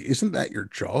university. Isn't that your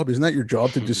job? Isn't that your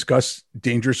job to discuss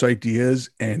dangerous ideas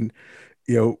and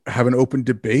have an open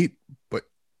debate? But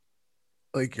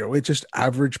like it's just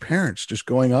average parents just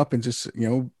going up and just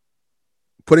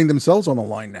putting themselves on the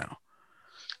line now.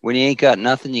 When you ain't got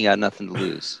nothing, you got nothing to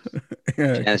lose.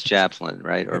 Janis Joplin,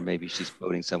 right? Or maybe she's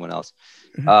quoting someone else.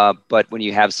 But when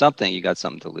you have something, you got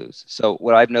something to lose. So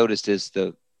what I've noticed is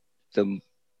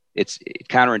it's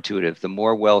counterintuitive. The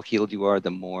more well-heeled you are,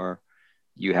 the more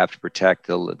you have to protect.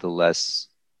 The less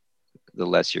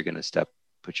you're going to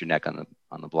put your neck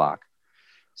on the block.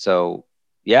 So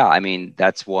yeah, I mean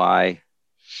that's why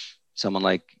someone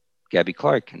like Gabby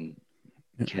Clark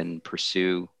can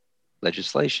pursue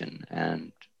legislation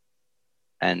and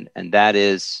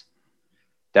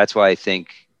that's why I think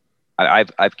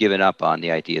I've given up on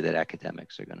the idea that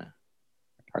academics are gonna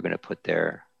put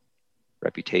their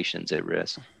reputations at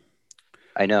risk.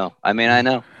 I know. But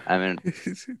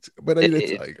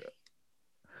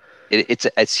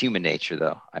it's human nature,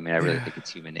 though. I mean, I really think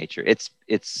it's human nature. It's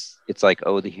like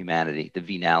the humanity, the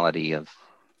venality of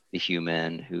the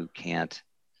human who can't,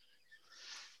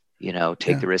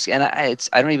 take the risk. And I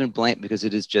don't even blame, because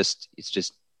it just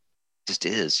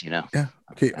is. Yeah.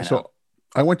 Okay. So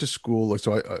I went to school.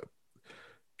 So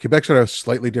Quebec's got a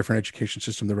slightly different education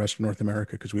system than the rest of North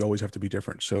America because we always have to be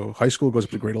different. So high school goes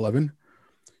up to grade 11.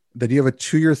 Then you have a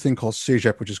 2-year thing called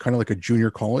Cégep, which is kind of like a junior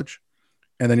college.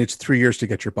 And then it's 3 years to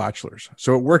get your bachelor's.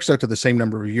 So it works out to the same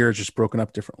number of years, just broken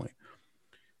up differently.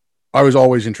 I was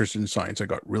always interested in science. I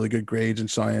got really good grades in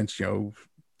science,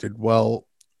 did well.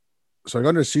 So I got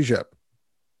into Cégep.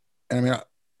 And I mean,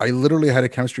 I literally had a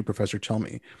chemistry professor tell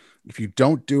me, if you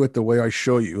don't do it the way I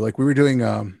show you, like we were doing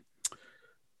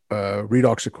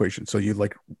redox equation. So you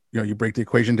you break the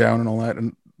equation down and all that.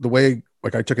 And the way,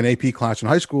 like I took an AP class in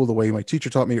high school, the way my teacher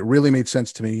taught me, it really made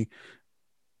sense to me.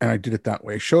 And I did it that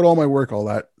way. Showed all my work, all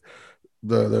that.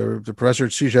 the professor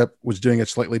at CEGEP was doing it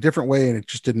slightly different way, and it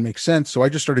just didn't make sense. So I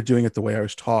just started doing it the way I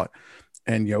was taught,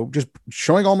 and just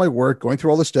showing all my work, going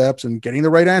through all the steps, and getting the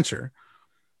right answer.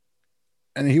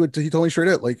 And he told me straight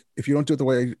out, like, if you don't do it the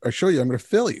way I show you, I'm going to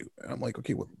fail you. And I'm like,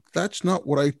 okay, well, that's not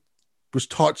what I was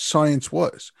taught science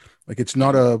was. Like, it's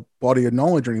not a body of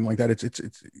knowledge or anything like that. It's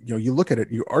you look at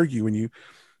it, you argue, and you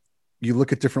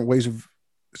look at different ways of.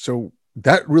 So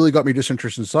that really got me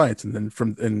disinterested in science. And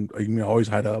then I always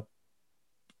had a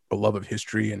love of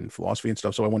history and philosophy and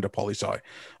stuff. So I went to poli sci.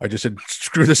 I just said,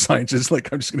 screw the sciences.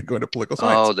 Like, I'm just going to go into political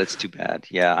science. Oh, that's too bad.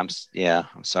 Yeah, I'm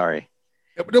sorry.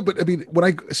 Yeah, but I mean, when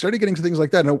I started getting to things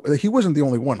like that, no, he wasn't the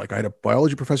only one. Like, I had a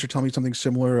biology professor tell me something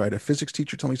similar. I had a physics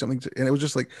teacher tell me something, and it was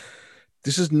just like,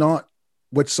 this is not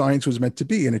what science was meant to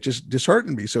be, and it just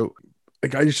disheartened me. So,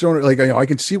 like, I just don't like. I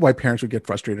can see why parents would get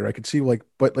frustrated. I can see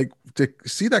but to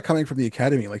see that coming from the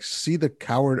academy, like, see the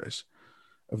cowardice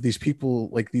of these people,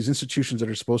 like these institutions that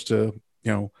are supposed to,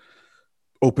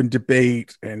 open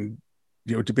debate and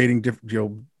debating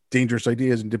dangerous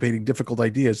ideas and debating difficult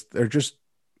ideas. They're just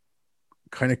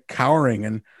kind of cowering,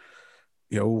 and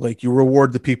like, you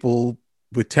reward the people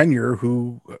with tenure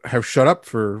who have shut up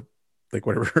for like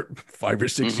whatever 5 or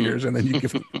 6 years, and then you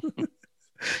give them.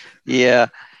 Yeah,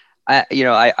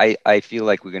 I feel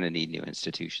like we're going to need new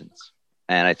institutions,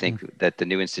 and I think that the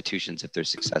new institutions, if they're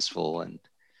successful, and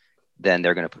then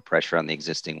they're going to put pressure on the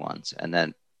existing ones, and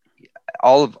then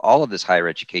all of this higher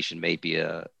education may be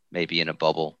in a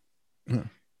bubble,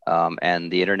 and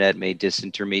the internet may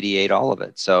disintermediate all of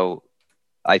it. So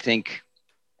I think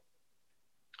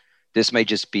this may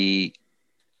just be,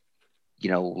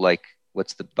 like,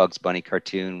 what's the Bugs Bunny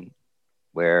cartoon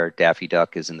where Daffy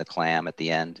Duck is in the clam at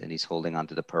the end and he's holding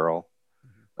onto the pearl?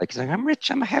 Like, he's like, I'm rich,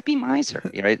 I'm a happy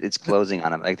miser. It's closing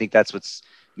on him. I think that's what's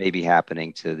maybe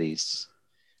happening to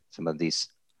some of these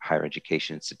higher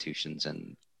education institutions,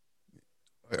 and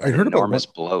I heard enormous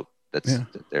about bloat that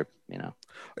they're.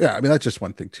 Yeah, I mean, that's just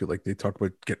one thing too. Like, they talk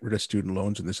about get rid of student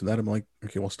loans and this and that. I'm like,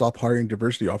 okay, well, stop hiring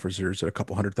diversity officers at a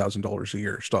couple $100,000 a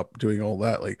year. Stop doing all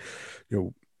that. Like,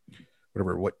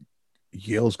 whatever. What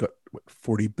Yale's got, what,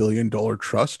 $40 billion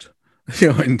trust,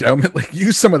 endowment. Like,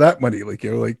 use some of that money. Like,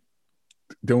 like,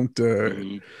 don't.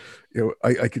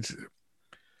 I could.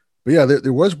 But yeah,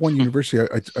 there was one university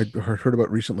I heard about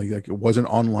recently. Like, it was an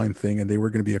online thing, and they were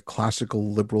going to be a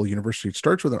classical liberal university. It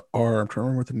starts with an R. I'm trying to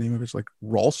remember what the name of it is, like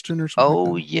Ralston or something. Oh,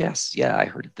 like that. yes, yeah, I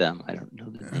heard of them. I don't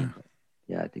know the name. But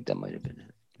yeah, I think that might have been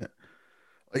it.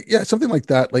 Yeah, something like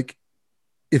that. Like,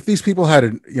 if these people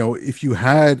had, if you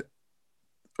had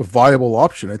a viable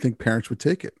option, I think parents would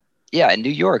take it. Yeah, in New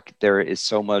York, there is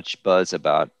so much buzz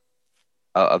about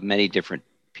of many different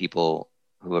people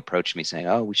who approached me saying,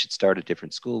 "Oh, we should start a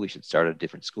different school. We should start a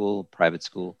different school, private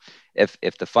school." If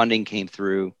the funding came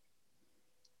through,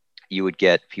 you would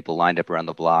get people lined up around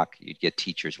the block. You'd get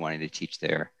teachers wanting to teach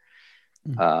there.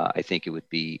 I think it would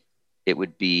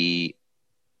be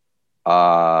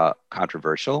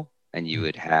controversial, and you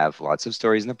would have lots of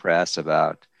stories in the press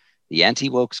about the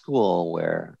anti-woke school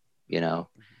where,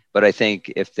 but I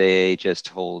think if they just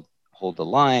hold the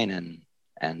line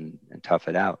and tough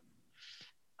it out,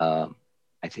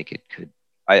 I think it could.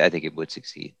 I think it would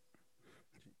succeed.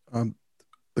 Like,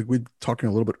 we were talking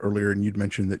a little bit earlier, and you'd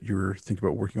mentioned that you were thinking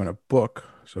about working on a book.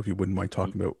 So if you wouldn't mind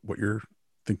talking about what you're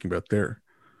thinking about there.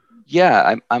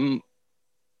 Yeah, I'm.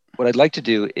 What I'd like to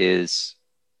do is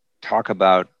talk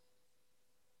about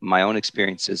my own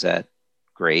experiences at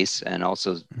Grace, and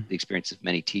also the experience of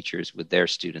many teachers with their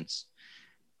students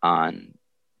on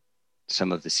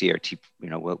some of the CRT,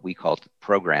 what we called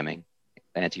programming,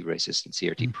 anti-racist and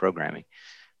CRT programming.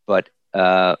 But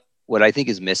what I think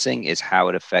is missing is how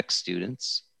it affects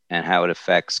students and how it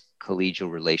affects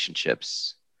collegial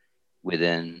relationships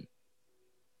within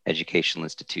educational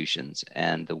institutions,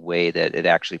 and the way that it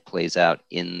actually plays out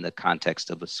in the context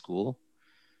of a school.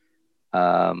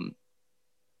 I've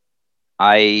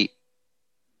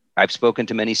spoken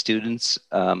to many students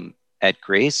at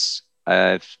Grace.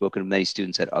 I've spoken to many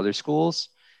students at other schools,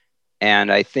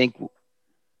 and I think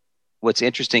what's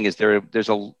interesting is there is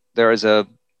a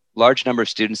large number of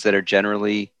students that are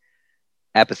generally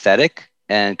apathetic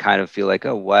and kind of feel like,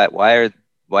 oh, why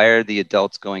are the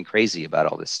adults going crazy about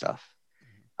all this stuff?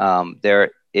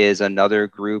 There is another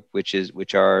group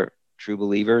which are true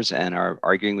believers and are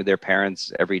arguing with their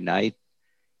parents every night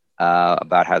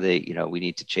about how we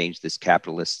need to change this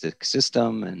capitalistic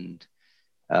system, and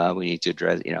we need to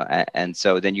address, and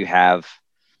so then you have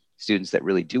students that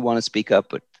really do want to speak up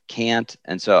but can't.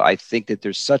 And so I think that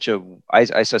there's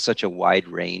I saw such a wide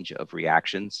range of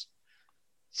reactions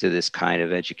to this kind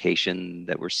of education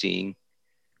that we're seeing.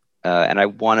 And I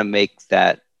want to make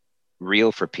that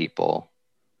real for people,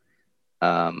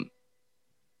 um,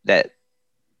 that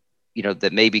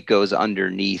that maybe goes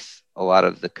underneath a lot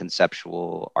of the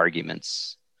conceptual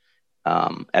arguments,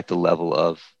 at the level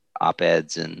of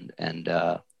op-eds and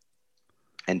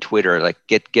Twitter. Like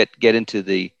get into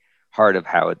the heart of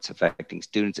how it's affecting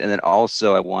students, and then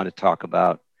also I want to talk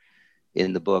about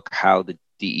in the book how the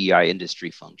DEI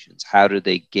industry functions. How do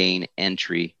they gain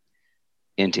entry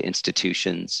into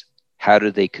institutions? How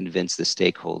do they convince the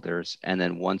stakeholders? And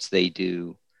then once they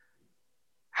do,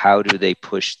 how do they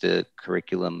push the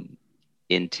curriculum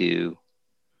into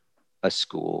a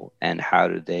school? And how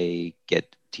do they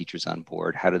get teachers on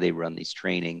board? How do they run these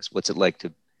trainings? What's it like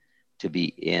to be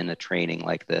in a training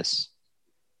like this?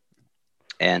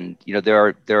 And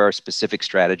there are specific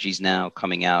strategies now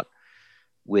coming out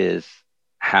with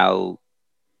how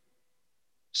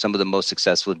some of the most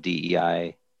successful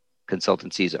DEI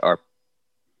consultancies are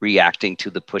reacting to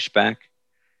the pushback.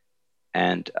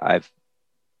 And I've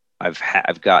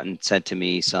gotten sent to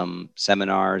me some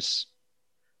seminars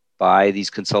by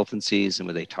these consultancies, and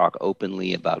where they talk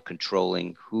openly about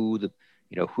controlling who do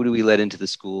we let into the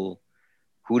school,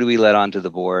 who do we let onto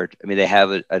the board. I mean, they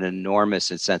have an enormous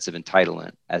sense of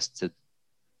entitlement as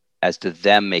to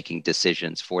them making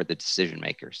decisions for the decision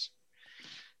makers.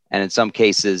 And in some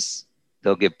cases,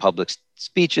 they'll give public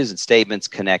speeches and statements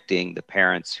connecting the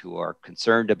parents who are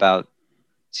concerned about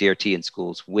CRT in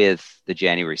schools with the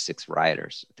January 6th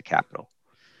rioters at the Capitol.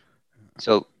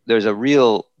 So there's a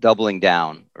real doubling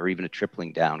down or even a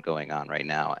tripling down going on right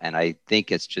now. And I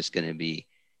think it's just going to be,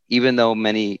 even though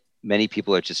many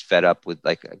people are just fed up with,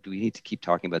 like, do we need to keep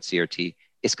talking about CRT?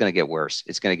 It's going to get worse.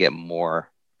 It's going to get more.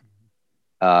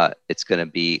 It's going to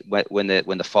be when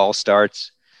the fall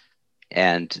starts,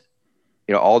 and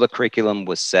all the curriculum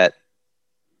was set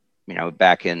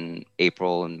back in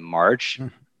April and March.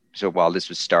 So while this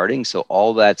was starting, so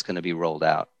all that's going to be rolled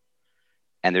out,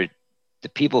 and the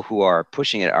people who are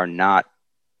pushing it are not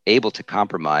able to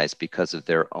compromise because of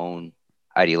their own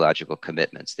ideological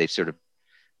commitments. They've sort of,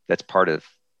 that's part of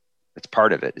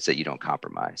it, is that you don't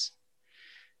compromise.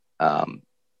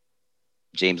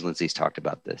 James Lindsay's talked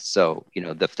about this. So,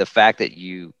 the fact that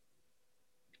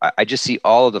I just see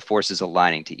all of the forces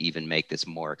aligning to even make this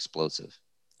more explosive.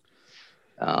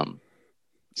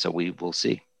 So we will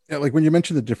see. Yeah, like when you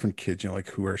mentioned the different kids, like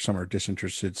who are, some are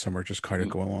disinterested, some are just kind of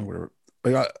going along, whatever.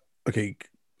 Like, okay,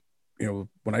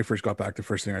 when I first got back, the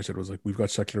first thing I said was, like, we've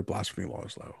got secular blasphemy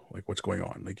laws now. Like, what's going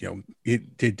on? Like,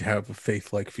 it did have a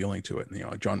faith-like feeling to it.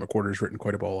 And, John McWhorter's written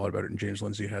quite a lot about it, and James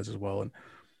Lindsay has as well. And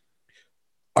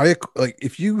I, like,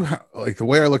 if you, like, the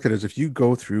way I look at it is, if you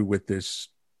go through with this,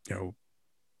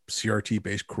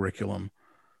 CRT-based curriculum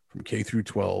from K through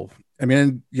 12, I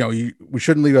mean, we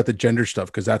shouldn't leave out the gender stuff,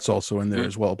 because that's also in there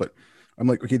as well. But I'm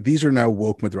like, okay, these are now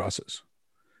woke madrasas.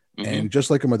 And just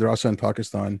like a madrasa in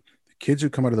Pakistan, the kids who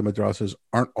come out of the madrasas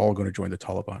aren't all going to join the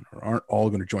Taliban, or aren't all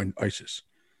going to join ISIS.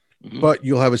 But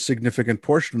you'll have a significant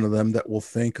portion of them that will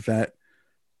think that,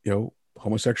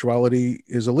 homosexuality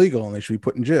is illegal and they should be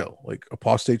put in jail. Like,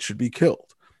 apostates should be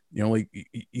killed. Like,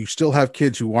 you still have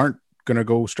kids who aren't going to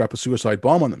go strap a suicide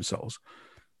bomb on themselves,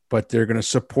 but they're going to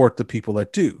support the people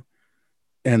that do.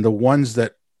 And the ones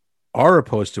that are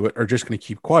opposed to it are just going to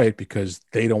keep quiet because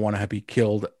they don't want to be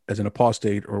killed as an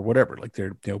apostate or whatever. Like,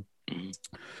 they're,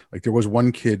 like, there was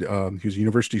one kid, he was a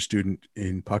university student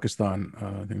in Pakistan.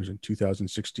 I think it was in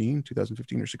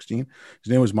 2015 or 16.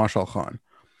 His name was Mashal Khan.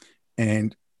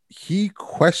 And he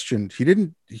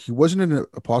wasn't an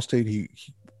apostate.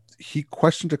 He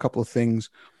questioned a couple of things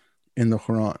in the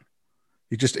Quran.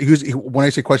 When I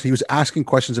say question, he was asking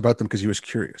questions about them because he was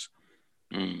curious.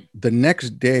 The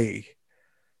next day,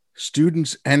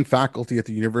 students and faculty at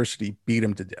the university beat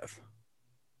him to death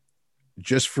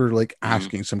just for, like,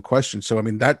 asking some questions. So, I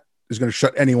mean, that is going to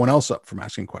shut anyone else up from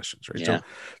asking questions, right? Yeah. So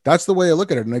that's the way I look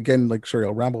at it. And again, like, sorry,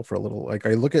 I'll ramble for a little. Like,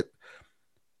 I look at,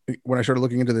 when I started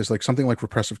looking into this, like, something like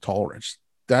repressive tolerance,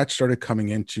 that started coming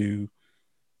into,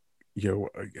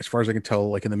 as far as I can tell,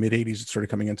 like, in the mid 80s, it started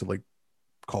coming into, like,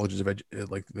 colleges of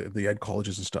like the ed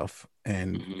colleges and stuff.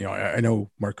 And, I know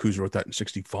Marcuse wrote that in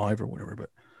 65 or whatever,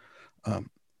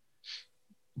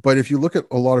 but if you look at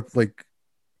a lot of, like,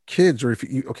 kids, or if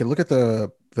you look at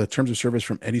the terms of service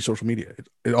from any social media,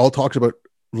 it all talks about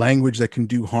language that can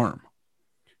do harm.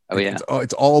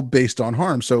 It's all based on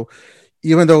harm. So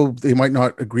even though they might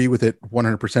not agree with it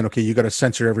 100%, okay, you got to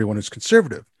censor everyone who's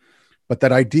conservative, but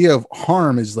that idea of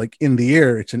harm is, like, in the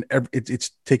air.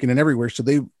 It's taken in everywhere. So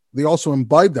they also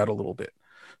imbibe that a little bit.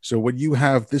 So when you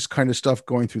have this kind of stuff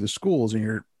going through the schools,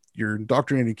 and you're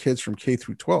indoctrinating kids from K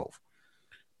through 12,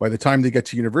 by the time they get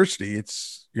to university,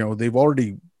 it's, they've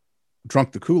already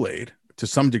drunk the Kool-Aid to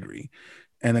some degree,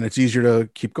 and then it's easier to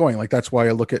keep going. Like that's why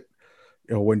I look at,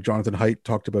 when Jonathan Haidt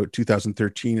talked about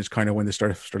 2013 is kind of when they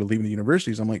started leaving the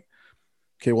universities. I'm like,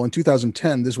 okay, well in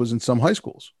 2010 this was in some high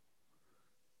schools.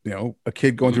 A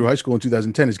kid going through high school in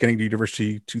 2010 is getting to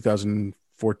university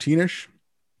 2014ish,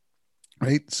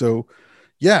 right? So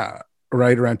yeah,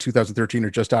 right around 2013 or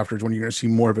just after is when you're going to see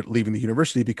more of it leaving the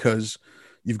university, because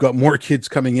you've got more kids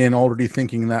coming in already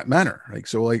thinking in that manner. Like,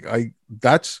 so like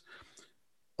that's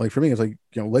like, for me, it's like,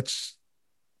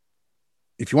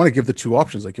 if you want to give the two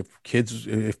options, like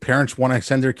if parents want to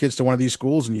send their kids to one of these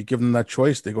schools and you give them that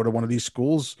choice, they go to one of these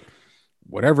schools,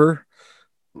 whatever,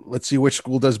 let's see which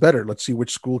school does better. Let's see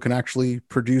which school can actually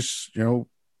produce,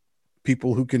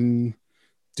 people who can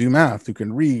do math, who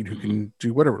can read, who can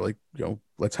do whatever. Like,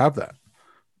 let's have that.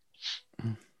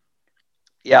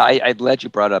 Yeah, I'm glad you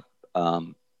brought up,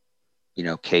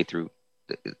 K through,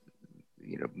 the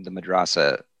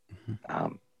madrasa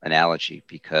analogy,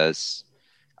 because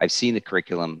I've seen the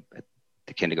curriculum at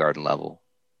the kindergarten level,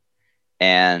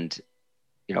 and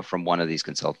from one of these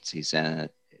consultancies, and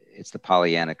it's the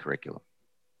Pollyanna curriculum.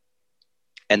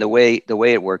 And the way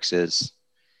it works is,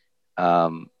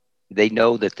 they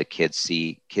know that the kids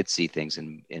see things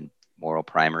in moral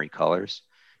primary colors,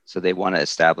 so they want to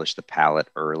establish the palette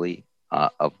early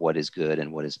of what is good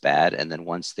and what is bad, and then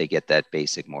once they get that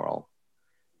basic moral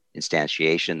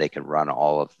instantiation, they can run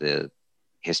all of the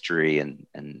history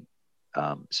and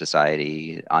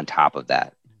society on top of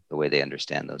that, the way they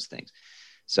understand those things.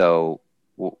 So,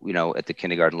 at the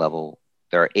kindergarten level,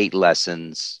 there are 8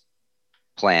 lessons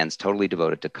plans totally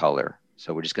devoted to color.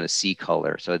 So we're just going to see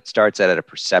color. So it starts at a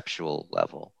perceptual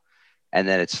level, and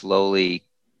then it slowly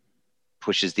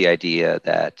pushes the idea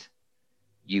that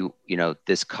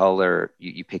this color,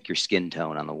 you pick your skin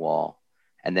tone on the wall,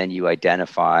 and then you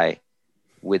identify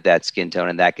with that skin tone,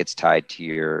 and that gets tied to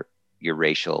your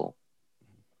racial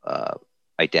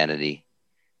identity.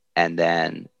 And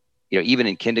then, even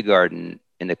in kindergarten,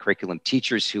 in the curriculum,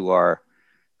 teachers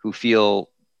who feel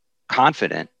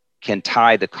confident can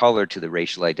tie the color to the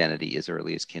racial identity as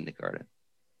early as kindergarten.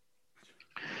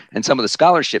 And some of the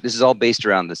scholarship, this is all based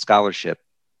around the scholarship,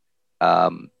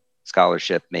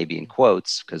 maybe in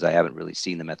quotes, because I haven't really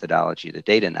seen the methodology, the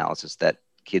data analysis, that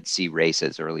kids see race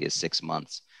as early as 6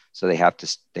 months. So they have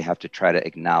to try to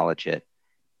acknowledge it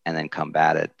and then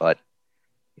combat it. But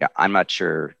I'm not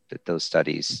sure that those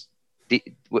studies,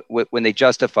 when they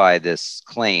justify this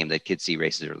claim that kids see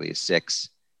race as early as 6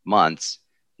 months,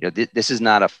 this is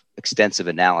not an extensive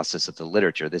analysis of the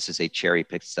literature. This is a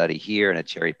cherry-picked study here and a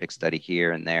cherry-picked study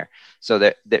here and there. So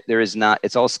that there is not,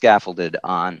 it's all scaffolded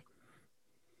on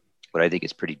what I think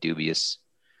is pretty dubious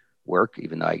work,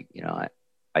 even though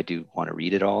I do want to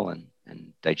read it all and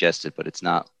digest it, but it's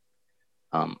not,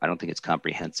 I don't think it's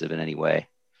comprehensive in any way.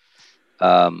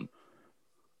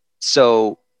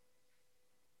 So,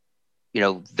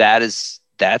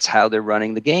 that's how they're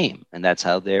running the game, and that's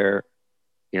how they're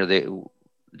going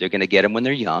to get them when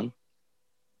they're young,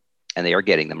 and they are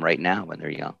getting them right now when they're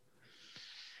young.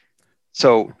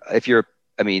 So I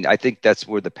think that's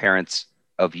where the parents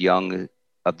of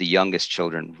the youngest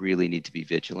children really need to be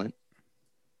vigilant,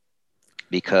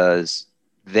 because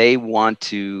they want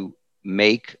to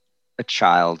make a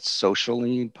child's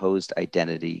socially imposed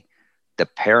identity the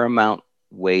paramount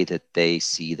way that they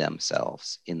see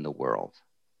themselves in the world.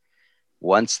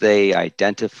 Once they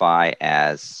identify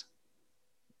as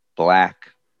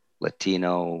Black,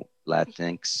 Latino,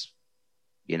 Latinx,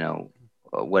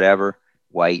 whatever,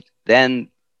 white, then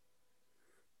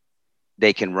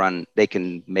they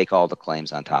can make all the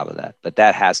claims on top of that. But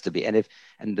that has to be, and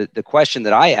the question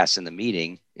that I asked in the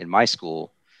meeting in my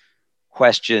school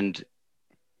questioned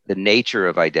the nature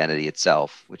of identity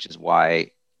itself, which is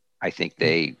why I think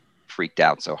they freaked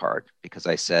out so hard, because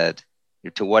I said,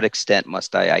 to what extent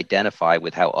must I identify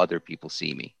with how other people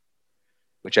see me?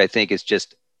 Which I think is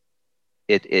just,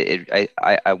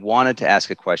 I wanted to ask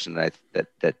a question that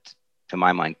to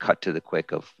my mind cut to the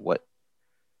quick of what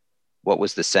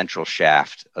was the central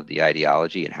shaft of the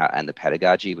ideology and the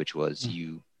pedagogy, which was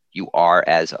you are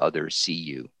as others see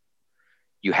you.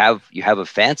 You have a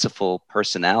fanciful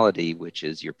personality, which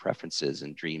is your preferences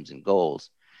and dreams and goals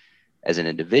as an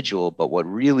individual, but what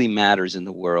really matters in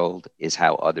the world is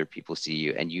how other people see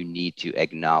you, and you need to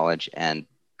acknowledge and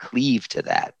cleave to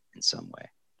that in some way.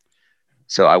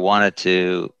 So I wanted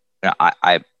to,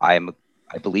 I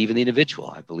believe in the individual.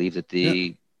 I believe that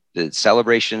the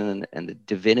celebration and the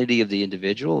divinity of the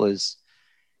individual is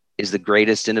the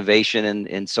greatest innovation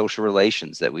in social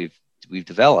relations that we've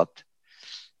developed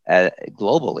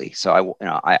globally. So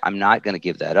I'm not going to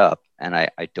give that up, and I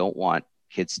don't want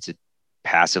kids to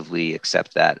passively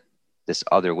accept that this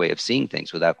other way of seeing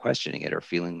things without questioning it or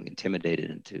feeling intimidated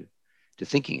into to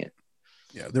thinking it.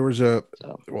 Yeah, there's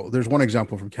one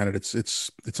example from Canada.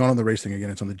 It's not on the race thing again.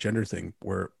 It's on the gender thing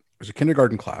where there's a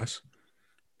kindergarten class,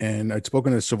 and I'd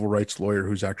spoken to a civil rights lawyer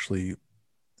who's actually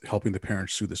helping the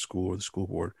parents sue the school or the school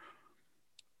board.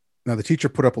 Now the teacher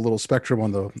put up a little spectrum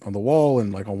on the wall,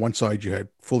 and like on one side you had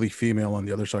fully female, on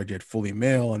the other side you had fully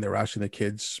male, and they were asking the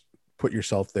kids, put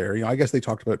yourself there. I guess they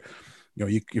talked about,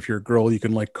 if you're a girl, you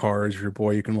can like cars. If you're a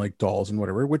boy, you can like dolls and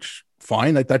whatever. Which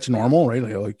fine, that's normal, right?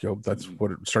 That's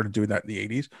what it started doing that in the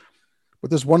 '80s.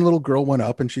 But this one little girl went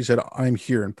up and she said, "I'm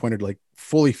here," and pointed like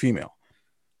fully female.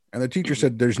 And the teacher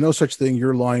said, "There's no such thing.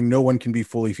 You're lying. No one can be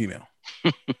fully female."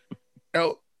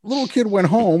 Now, little kid went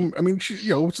home. I mean, she,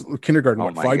 kindergarten,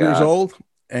 Oh 5 years old,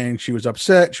 and she was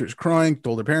upset. She was crying.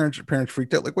 Told her parents. Her parents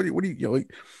freaked out. Like, what do you,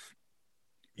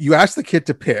 you asked the kid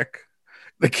to pick.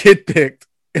 The kid picked,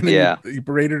 and then you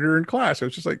berated her in class. I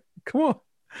was just like, come on.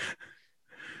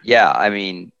 Yeah, I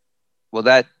mean, well,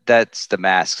 that's the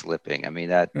mask slipping. I mean,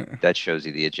 that shows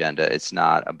you the agenda. It's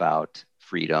not about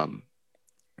freedom.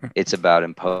 It's about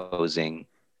imposing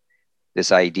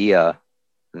this idea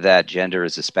that gender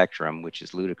is a spectrum, which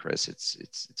is ludicrous.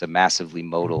 It's a massively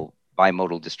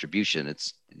bimodal distribution.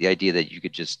 It's the idea that you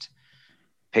could just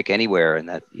pick anywhere, and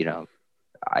that,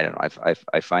 I don't know.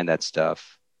 I find that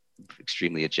stuff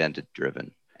extremely agenda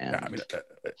driven. And I mean,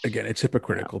 again, it's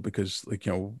hypocritical because, like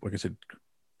I said,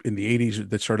 in the '80s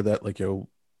that started that,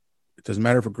 it doesn't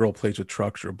matter if a girl plays with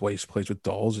trucks or a boy plays with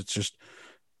dolls. It's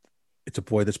a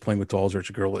boy that's playing with dolls, or it's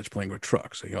a girl that's playing with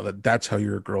trucks. So, that's how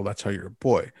you're a girl. That's how you're a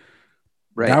boy.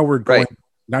 Right.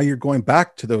 Now you're going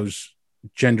back to those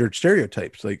gendered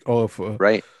stereotypes. Like, if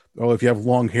you have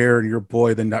long hair and you're a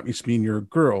boy, then that means you're a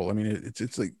girl. I mean,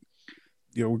 it's like,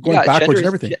 we're going backwards and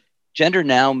everything. Gender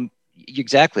now,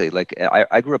 exactly. Like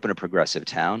I grew up in a progressive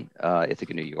town,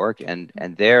 Ithaca, New York, and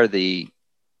there the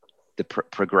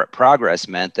progress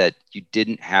meant that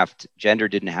gender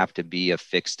didn't have to be a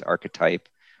fixed archetype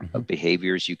of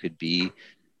behaviors. You could be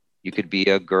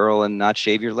a girl and not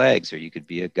shave your legs, or you could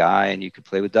be a guy and you could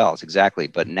play with dolls. Exactly.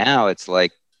 But now it's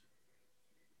like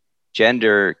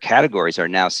gender categories are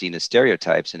now seen as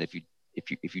stereotypes. And if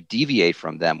you deviate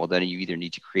from them, well, then you either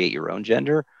need to create your own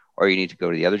gender or you need to go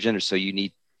to the other gender.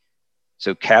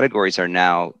 So categories are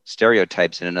now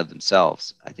stereotypes in and of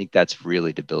themselves. I think that's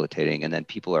really debilitating. And then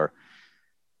people are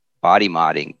body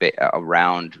modding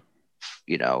around,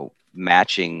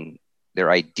 matching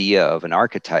their idea of an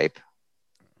archetype,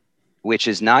 which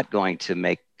is not going to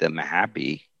make them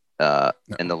happy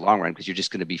in the long run, because you're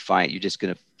just going to be fine. You're just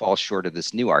going to fall short of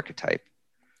this new archetype.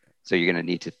 So you're going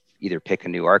to need to either pick a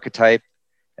new archetype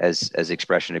as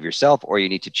expression of yourself, or you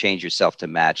need to change yourself to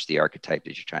match the archetype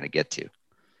that you're trying to get to.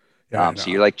 So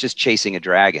you're like just chasing a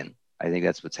dragon. I think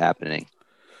that's what's happening.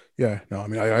 Yeah, no, I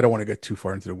mean, I don't want to get too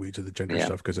far into the weeds of the gender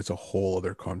stuff, because it's a whole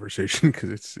other conversation,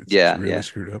 because it's really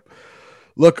screwed up.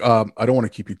 Look, I don't want to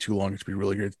keep you too long. It's been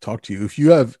really great to talk to you. If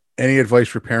you have any advice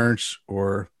for parents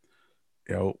or,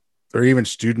 or even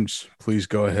students, please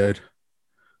go ahead.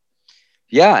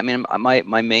 Yeah, I mean,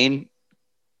 my main,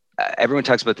 everyone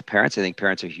talks about the parents. I think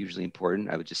parents are hugely important.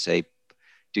 I would just say,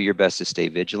 do your best to stay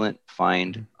vigilant,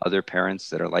 find other parents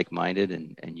that are like-minded,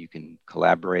 and you can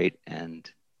collaborate and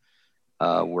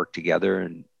work together.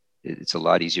 And it's a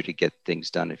lot easier to get things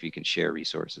done if you can share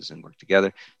resources and work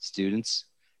together. Students,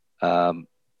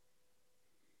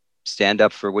 stand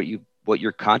up for what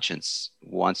your conscience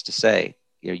wants to say.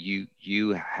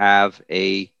 You have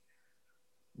a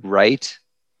right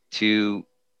to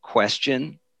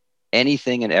question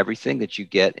anything and everything that you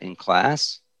get in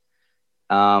class.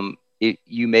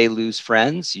 You may lose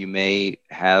friends. You may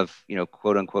have,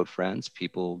 quote unquote friends,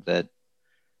 people that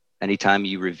anytime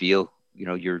you reveal,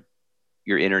 your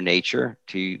inner nature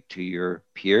to your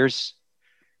peers,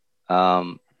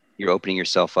 you're opening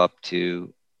yourself up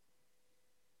to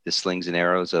the slings and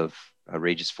arrows of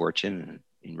outrageous fortune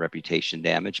and reputation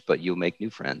damage, but you'll make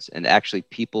new friends. And actually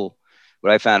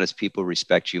what I found is people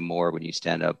respect you more when you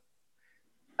stand up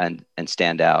and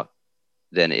stand out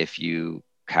than if you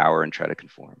cower and try to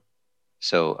conform.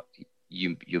 So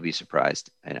you'll be surprised.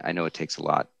 And I know it takes a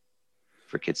lot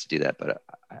for kids to do that, but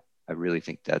I really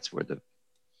think that's where the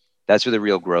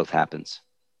real growth happens.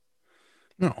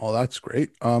 No, well, that's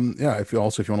great. If you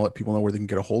want to let people know where they can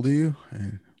get a hold of you.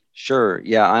 Sure.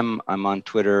 Yeah, I'm on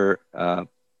Twitter,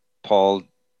 Paul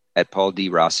D.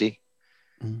 Rossi.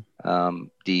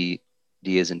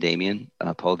 D as in Damien,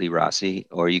 Paul D. Rossi,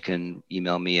 or you can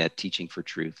email me at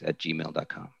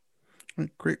teachingfortruth@gmail.com.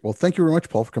 Great. Well, thank you very much,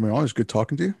 Paul, for coming on. It was good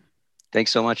talking to you.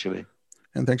 Thanks so much, Abhi.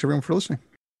 And thanks everyone for listening.